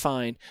more than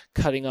fine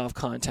cutting off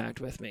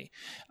contact with me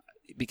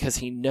because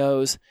he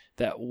knows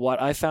that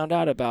what I found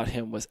out about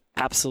him was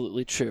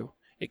absolutely true.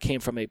 It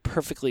came from a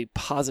perfectly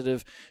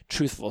positive,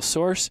 truthful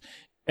source.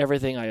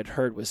 Everything I had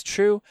heard was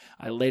true.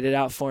 I laid it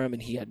out for him,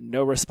 and he had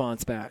no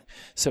response back.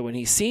 So when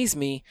he sees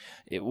me,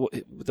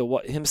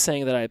 him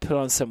saying that I had put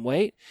on some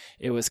weight,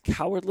 it was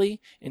cowardly,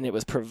 and it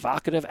was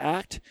provocative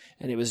act,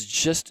 and it was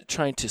just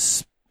trying to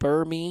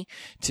spur me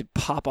to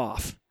pop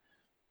off.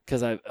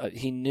 Because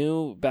he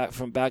knew back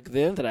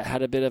then that I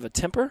had a bit of a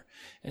temper,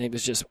 and he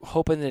was just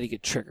hoping that he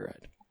could trigger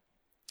it.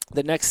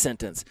 The next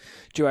sentence,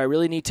 do I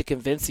really need to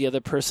convince the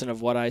other person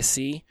of what I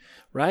see?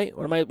 Right?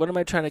 What am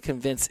I trying to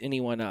convince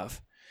anyone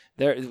of?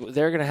 They're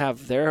going to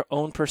have their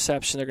own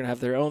perception. They're going to have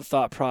their own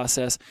thought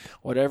process.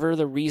 Whatever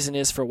the reason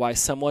is for why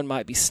someone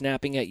might be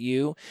snapping at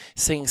you,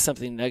 saying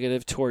something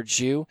negative towards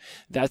you,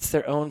 that's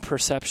their own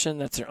perception.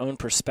 That's their own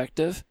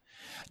perspective.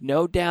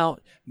 No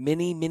doubt,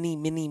 many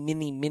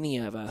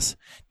of us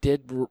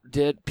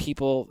did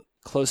people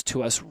close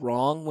to us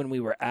wrong when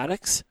we were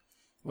addicts,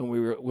 when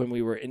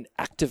we were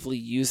actively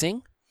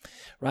using.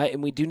 right?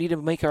 And we do need to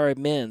make our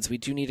amends. We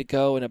do need to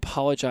go and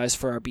apologize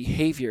for our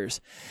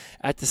behaviors.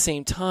 At the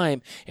same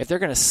time, if they're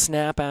going to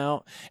snap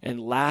out and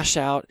lash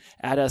out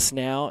at us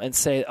now and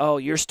say, oh,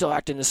 you're still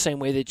acting the same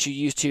way that you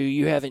used to,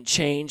 you haven't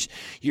changed,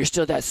 you're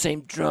still that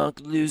same drunk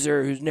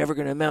loser who's never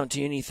going to amount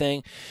to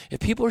anything. If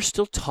people are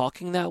still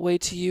talking that way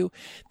to you,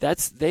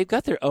 they've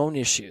got their own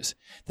issues.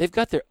 They've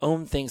got their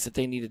own things that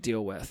they need to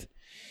deal with.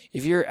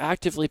 If you're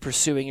actively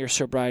pursuing your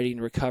sobriety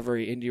and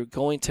recovery and you're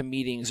going to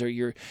meetings or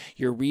you're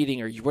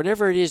reading or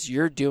whatever it is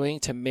you're doing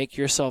to make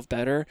yourself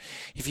better,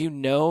 if you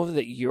know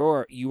that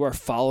you are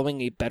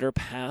following a better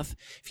path,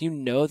 if you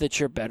know that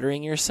you're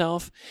bettering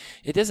yourself,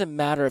 it doesn't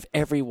matter if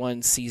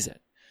everyone sees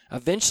it.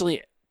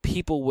 Eventually,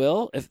 people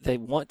will if they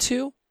want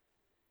to,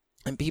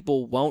 and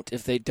people won't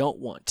if they don't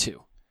want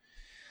to.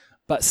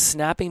 But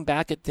snapping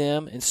back at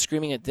them and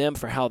screaming at them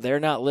for how they're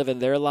not living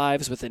their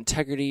lives with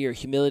integrity or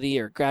humility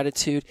or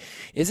gratitude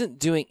isn't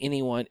doing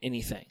anyone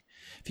anything.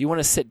 If you want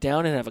to sit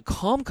down and have a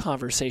calm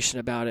conversation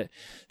about it,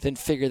 then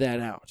figure that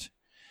out.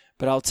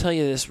 But I'll tell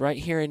you this right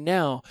here and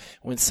now,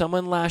 when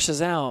someone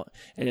lashes out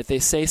and if they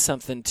say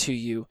something to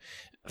you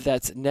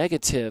that's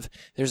negative,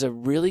 there's a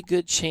really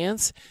good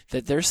chance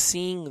that they're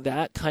seeing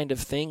that kind of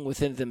thing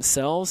within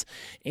themselves,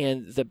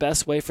 and the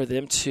best way for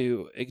them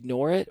to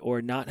ignore it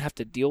or not have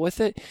to deal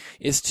with it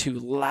is to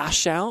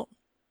lash out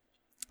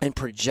and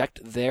project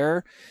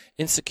their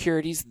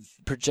insecurities,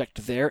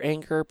 project their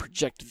anger,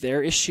 project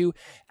their issue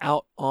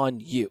out on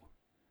you.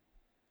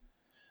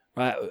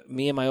 Right?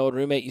 Me and my old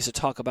roommate used to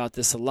talk about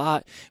this a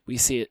lot. We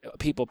see it,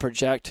 people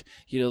project,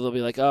 they'll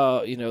be like,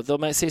 oh, they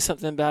might say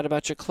something bad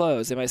about your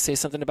clothes. They might say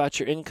something about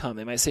your income.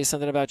 They might say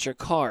something about your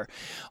car.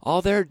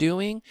 All they're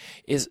doing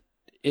is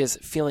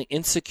feeling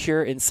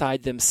insecure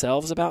inside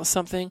themselves about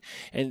something,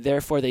 and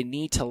therefore they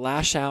need to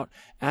lash out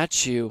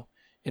at you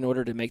in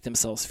order to make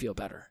themselves feel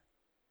better.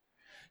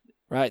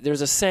 Right?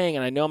 There's a saying,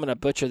 and I know I'm going to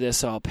butcher this,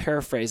 so I'll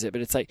paraphrase it,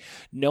 but it's like,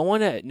 no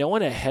one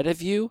ahead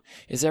of you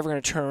is ever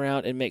going to turn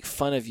around and make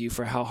fun of you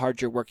for how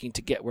hard you're working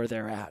to get where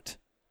they're at.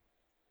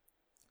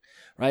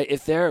 Right?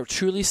 If they're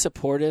truly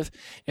supportive,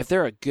 if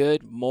they're a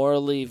good,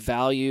 morally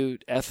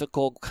valued,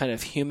 ethical kind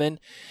of human,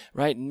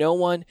 right? No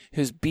one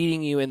who's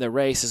beating you in the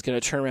race is going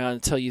to turn around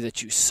and tell you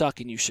that you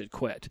suck and you should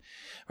quit.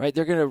 Right?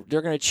 They're going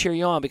to cheer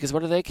you on because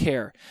what do they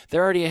care?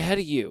 They're already ahead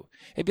of you.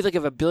 It'd be like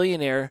if a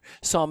billionaire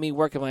saw me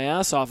working my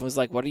ass off and was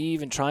like, what are you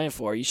even trying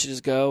for? You should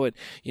just go and,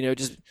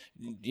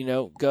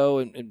 go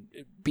and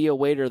be a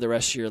waiter the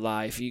rest of your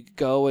life. You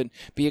go and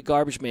be a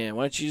garbage man.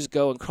 Why don't you just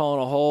go and crawl in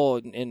a hole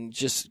and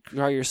just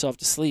cry yourself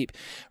to sleep?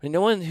 I mean,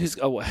 no one who's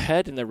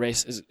ahead in the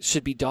race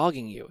should be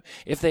dogging you.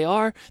 If they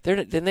are,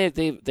 then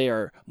they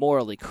are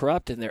morally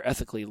corrupt and they're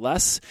ethically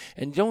less,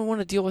 and you don't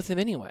want to deal with them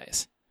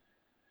anyways.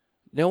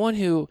 No one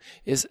who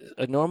is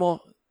a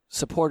normal,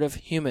 supportive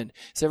human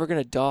is ever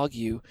going to dog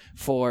you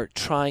for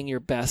trying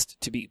your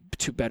best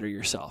to better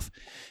yourself.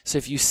 So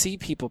if you see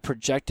people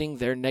projecting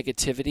their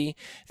negativity,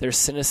 their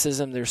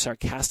cynicism, their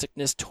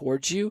sarcasticness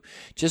towards you,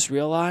 just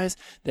realize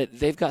that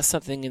they've got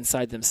something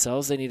inside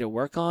themselves they need to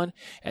work on,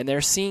 and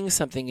they're seeing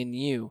something in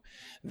you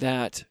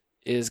that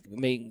is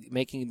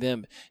making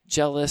them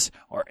jealous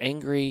or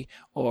angry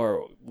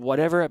or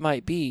whatever it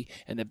might be.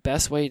 And the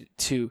best way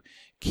to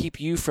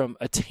keep you from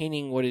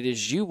attaining what it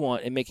is you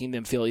want and making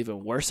them feel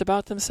even worse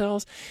about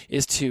themselves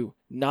is to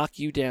knock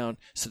you down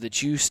so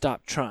that you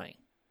stop trying.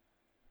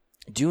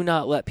 Do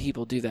not let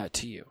people do that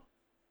to you.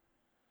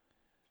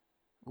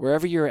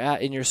 Wherever you're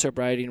at in your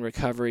sobriety and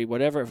recovery,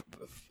 whatever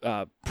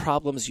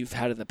problems you've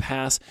had in the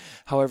past,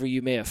 however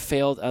you may have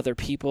failed other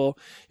people,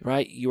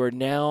 right? You are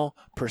now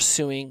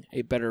pursuing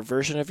a better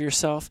version of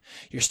yourself.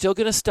 You're still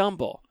going to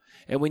stumble.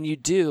 And when you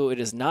do, it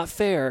is not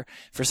fair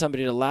for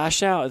somebody to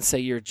lash out and say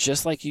you're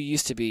just like you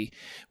used to be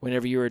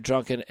whenever you were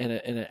drunk and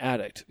an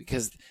addict,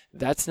 because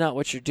that's not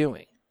what you're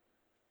doing.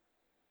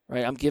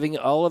 Right? I'm giving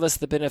all of us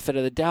the benefit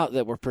of the doubt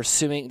that we're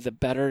pursuing the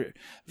better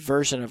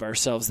version of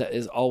ourselves that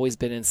has always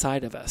been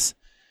inside of us.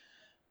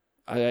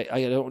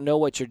 I don't know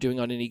what you're doing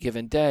on any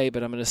given day,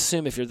 but I'm going to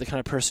assume if you're the kind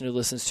of person who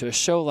listens to a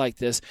show like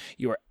this,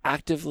 you are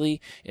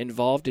actively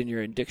involved in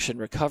your addiction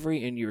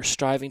recovery and you're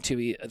striving to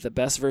be the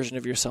best version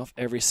of yourself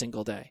every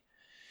single day.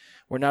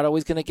 We're not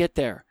always going to get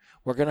there.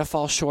 We're going to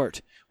fall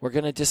short. We're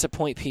going to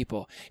disappoint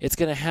people. It's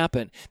going to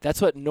happen.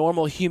 That's what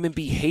normal human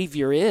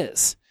behavior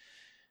is.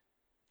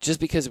 Just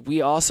because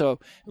we also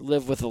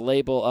live with the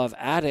label of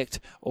addict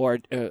or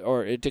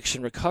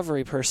addiction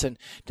recovery person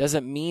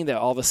doesn't mean that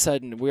all of a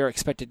sudden we're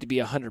expected to be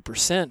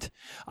 100%.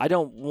 I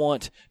don't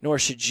want, nor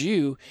should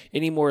you,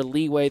 any more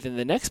leeway than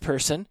the next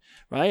person,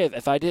 right?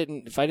 If I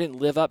didn't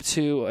live up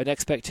to an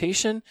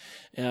expectation,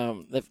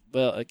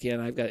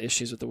 again, I've got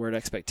issues with the word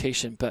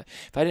expectation, but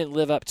if I didn't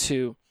live up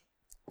to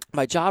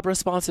my job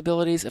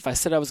responsibilities, if I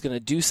said I was going to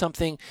do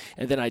something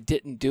and then I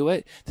didn't do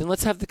it, then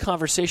let's have the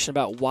conversation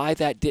about why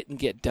that didn't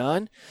get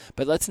done,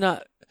 but let's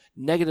not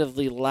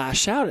negatively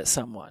lash out at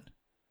someone.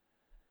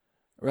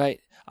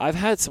 right? I've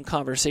had some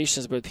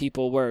conversations with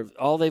people where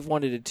all they've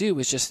wanted to do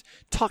was just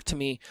talk to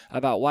me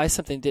about why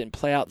something didn't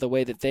play out the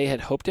way that they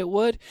had hoped it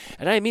would.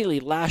 And I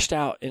immediately lashed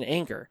out in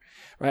anger,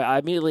 right? I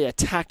immediately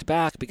attacked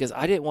back because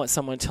I didn't want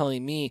someone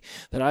telling me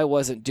that I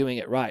wasn't doing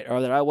it right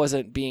or that I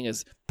wasn't being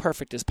as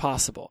perfect as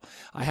possible.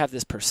 I have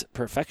this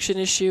perfection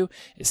issue.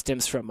 It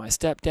stems from my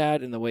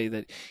stepdad and the way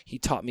that he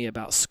taught me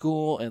about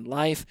school and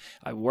life.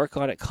 I work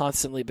on it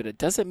constantly, but it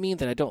doesn't mean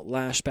that I don't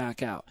lash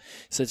back out.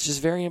 So it's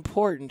just very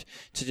important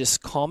to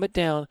just calm it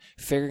down,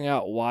 figuring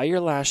out why you're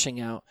lashing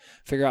out,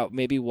 figure out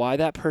maybe why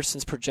that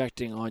person's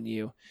projecting on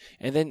you,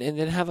 and then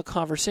have a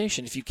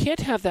conversation. If you can't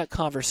have that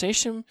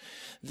conversation,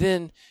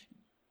 then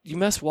you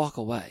must walk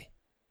away.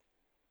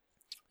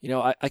 You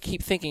know, I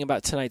keep thinking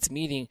about tonight's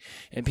meeting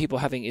and people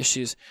having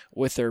issues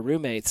with their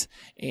roommates.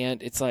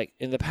 And it's like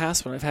in the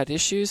past when I've had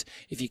issues,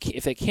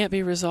 if they can't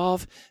be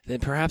resolved, then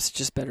perhaps it's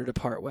just better to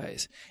part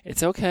ways.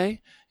 It's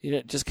okay. You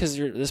know, just because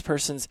this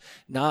person's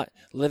not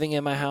living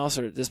in my house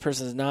or this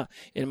person's not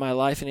in my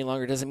life any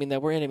longer doesn't mean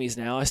that we're enemies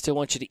now. I still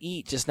want you to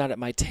eat, just not at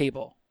my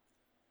table.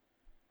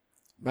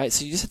 Right?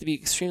 So you just have to be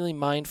extremely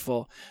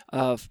mindful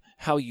of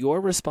how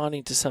you're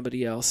responding to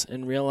somebody else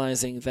and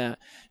realizing that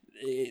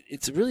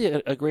it's really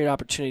a great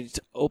opportunity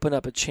to open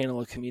up a channel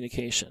of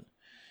communication,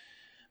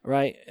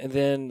 right? And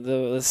then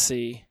let's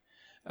see,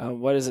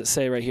 what does it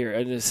say right here?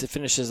 And it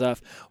finishes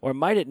off, or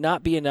might it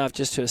not be enough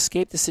just to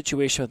escape the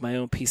situation with my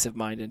own peace of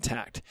mind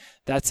intact?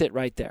 That's it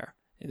right there.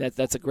 And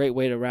that's a great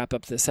way to wrap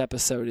up this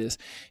episode is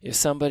if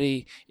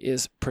somebody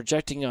is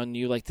projecting on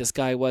you like this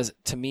guy was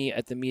to me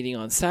at the meeting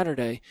on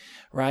Saturday,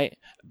 right?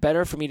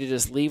 Better for me to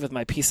just leave with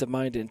my peace of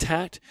mind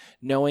intact,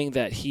 knowing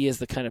that he is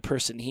the kind of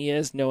person he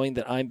is, knowing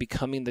that I'm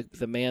becoming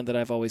the man that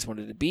I've always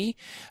wanted to be.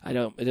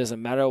 It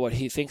doesn't matter what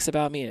he thinks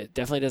about me, and it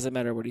definitely doesn't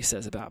matter what he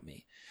says about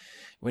me.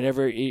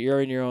 Whenever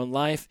you're in your own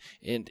life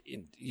and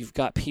you've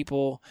got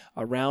people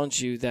around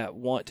you that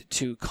want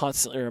to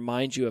constantly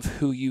remind you of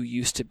who you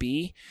used to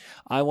be,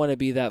 I want to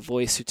be that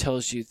voice who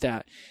tells you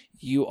that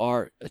you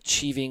are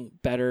achieving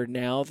better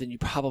now than you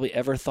probably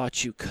ever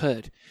thought you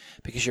could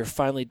because you're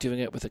finally doing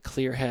it with a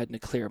clear head and a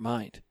clear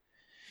mind.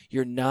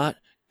 You're not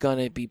going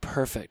to be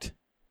perfect,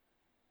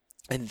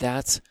 and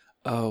that's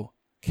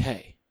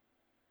okay.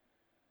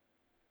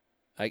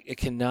 I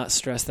cannot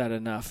stress that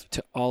enough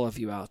to all of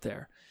you out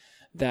there.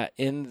 That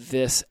in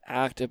this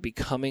act of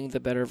becoming the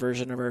better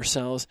version of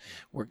ourselves,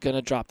 we're going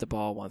to drop the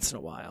ball once in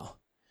a while.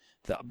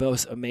 The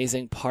most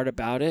amazing part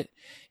about it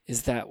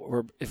is that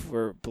if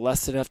we're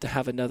blessed enough to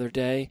have another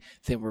day,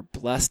 then we're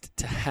blessed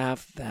to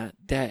have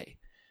that day.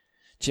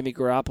 Jimmy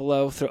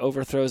Garoppolo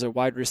overthrows a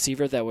wide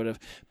receiver that would have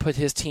put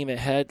his team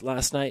ahead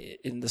last night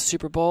in the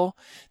Super Bowl.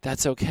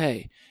 That's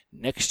okay.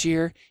 Next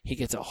year, he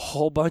gets a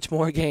whole bunch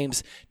more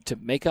games to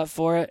make up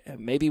for it, and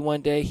maybe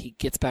one day he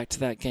gets back to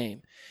that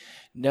game.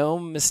 No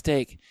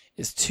mistake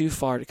is too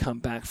far to come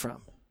back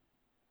from.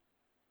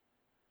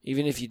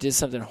 Even if you did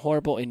something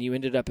horrible and you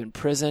ended up in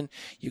prison,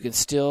 you can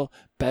still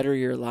better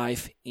your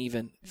life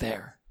even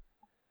there.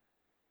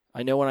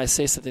 I know when I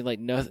say something like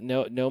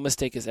no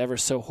mistake is ever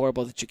so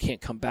horrible that you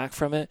can't come back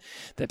from it,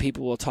 that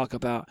people will talk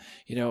about,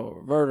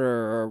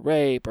 murder or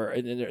rape,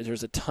 and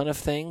there's a ton of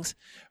things,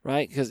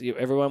 right? Because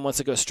everyone wants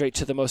to go straight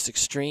to the most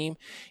extreme.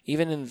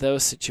 Even in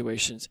those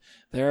situations,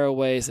 there are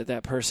ways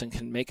that person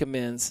can make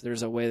amends.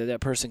 There's a way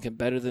that person can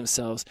better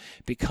themselves,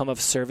 become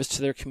of service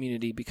to their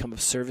community, become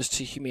of service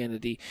to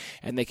humanity,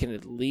 and they can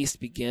at least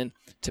begin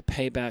to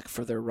pay back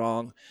for their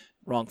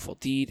wrongful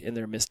deed and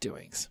their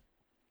misdoings.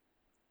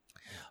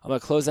 I'm going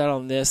to close out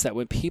on this, that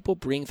when people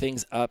bring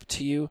things up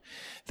to you,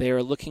 they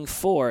are looking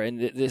for,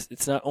 and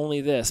it's not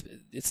only this,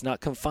 it's not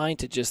confined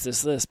to just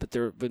this list, but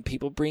when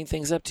people bring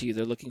things up to you,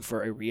 they're looking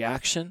for a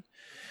reaction,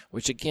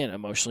 which again,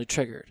 emotionally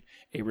triggered,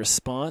 a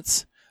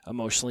response,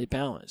 emotionally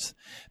balanced.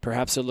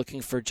 Perhaps they're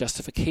looking for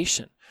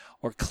justification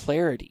or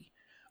clarity,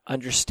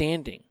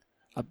 understanding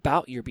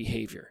about your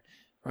behavior.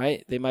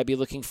 Right? They might be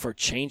looking for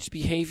changed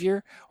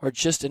behavior or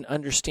just an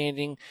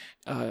understanding,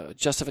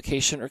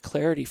 justification or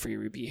clarity for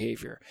your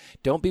behavior.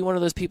 Don't be one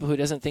of those people who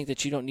doesn't think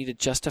that you don't need to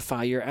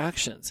justify your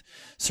actions.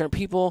 Certain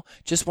people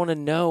just want to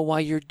know why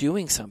you're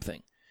doing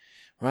something,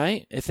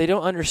 right? If they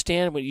don't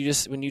understand when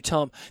you tell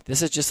them,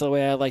 this is just the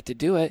way I like to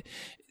do it,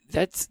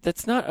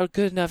 that's not a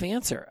good enough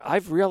answer.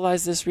 I've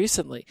realized this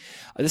recently.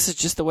 This is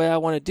just the way I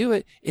want to do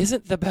it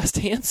isn't the best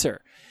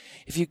answer.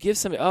 If you give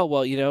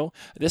somebody,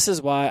 this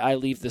is why I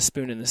leave the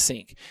spoon in the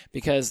sink,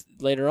 because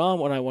later on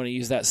when I want to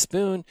use that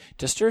spoon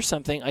to stir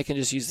something, I can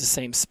just use the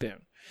same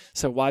spoon.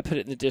 So why put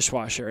it in the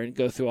dishwasher and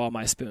go through all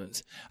my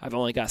spoons? I've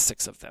only got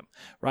 6 of them,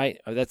 right?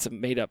 That's a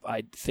made-up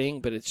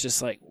thing, but it's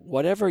just like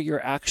whatever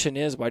your action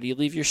is, why do you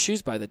leave your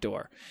shoes by the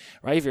door,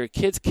 right? If your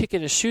kid's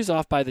kicking his shoes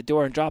off by the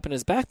door and dropping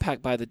his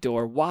backpack by the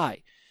door,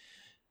 why?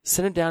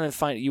 Sit him down and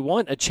find it. You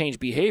want a changed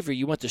behavior.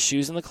 You want the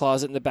shoes in the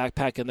closet and the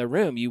backpack in the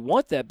room. You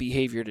want that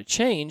behavior to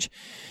change,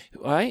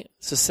 right?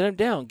 So sit him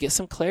down, get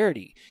some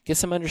clarity, get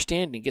some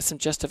understanding, get some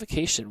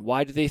justification.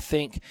 Why do they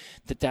think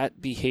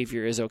that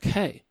behavior is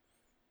okay?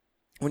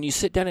 when you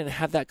sit down and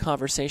have that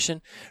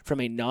conversation from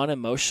a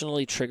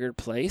non-emotionally triggered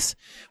place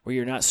where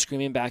you're not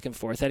screaming back and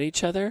forth at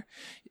each other,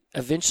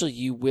 eventually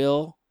you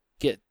will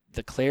get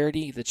the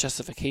clarity, the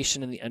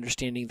justification, and the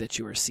understanding that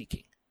you are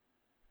seeking.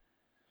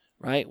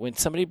 Right? When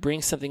somebody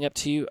brings something up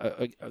to you,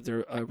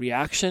 a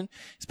reaction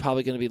is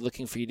probably going to be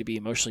looking for you to be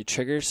emotionally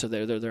triggered. So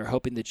they're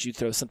hoping that you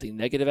throw something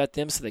negative at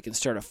them so they can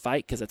start a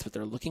fight because that's what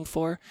they're looking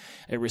for.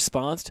 A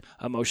response,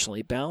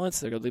 emotionally balanced.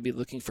 They're going to be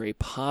looking for a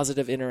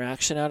positive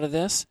interaction out of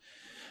this.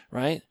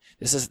 Right?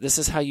 This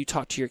is how you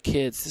talk to your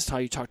kids. This is how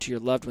you talk to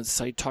your loved ones. This is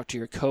how you talk to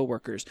your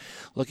coworkers,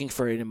 looking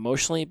for an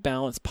emotionally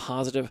balanced,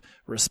 positive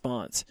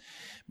response.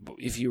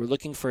 If you were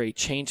looking for a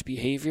changed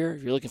behavior,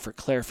 if you're looking for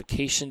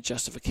clarification,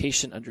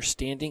 justification,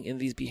 understanding in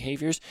these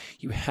behaviors,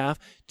 you have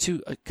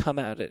to come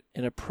at it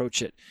and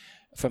approach it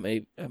from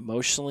a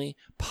emotionally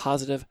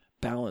positive,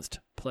 balanced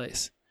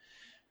place.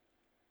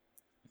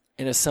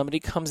 And if somebody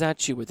comes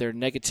at you with their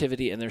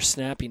negativity and their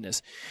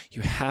snappiness,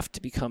 you have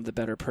to become the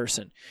better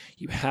person.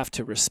 You have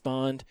to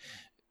respond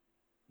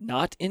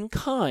not in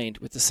kind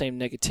with the same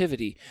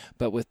negativity,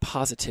 but with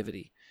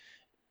positivity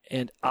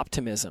and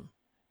optimism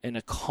and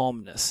a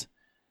calmness.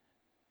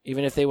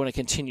 Even if they want to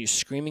continue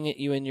screaming at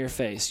you in your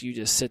face, you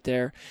just sit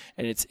there,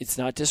 and it's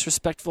not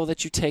disrespectful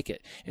that you take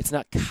it. It's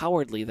not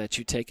cowardly that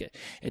you take it.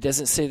 It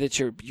doesn't say that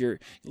you're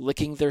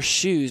licking their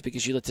shoes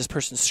because you let this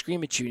person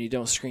scream at you and you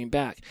don't scream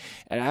back.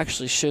 It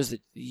actually shows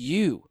that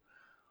you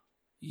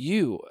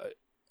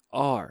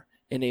are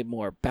in a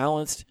more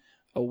balanced,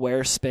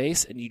 aware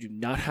space, and you do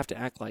not have to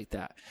act like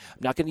that. I'm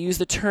not going to use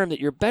the term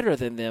that you're better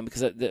than them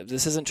because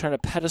this isn't trying to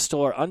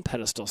pedestal or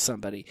unpedestal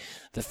somebody.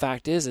 The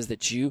fact is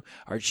that you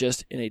are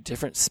just in a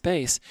different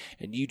space,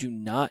 and you do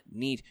not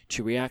need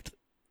to react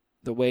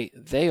the way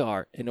they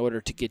are in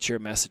order to get your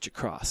message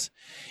across.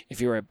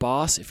 If you're a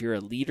boss, if you're a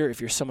leader, if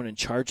you're someone in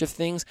charge of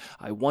things,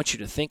 I want you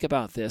to think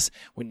about this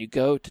when you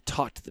go to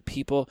talk to the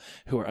people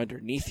who are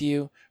underneath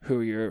you, who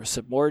are your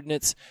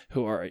subordinates,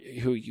 who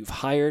you've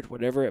hired,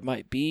 whatever it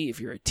might be.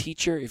 If you're a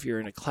teacher, if you're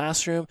in a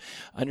classroom,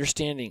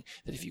 understanding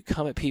that if you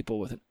come at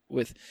people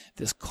with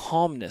this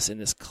calmness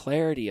and this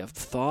clarity of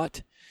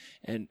thought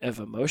and of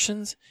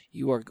emotions,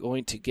 you are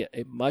going to get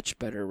a much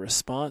better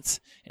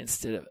response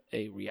instead of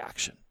a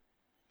reaction.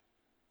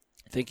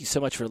 Thank you so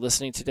much for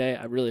listening today.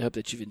 I really hope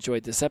that you've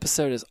enjoyed this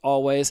episode. As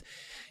always,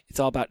 it's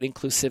all about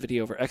inclusivity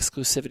over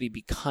exclusivity.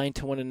 Be kind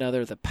to one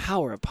another. The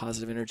power of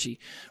positive energy.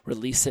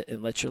 Release it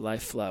and let your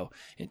life flow.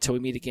 Until we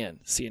meet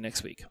again, see you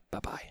next week.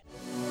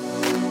 Bye-bye.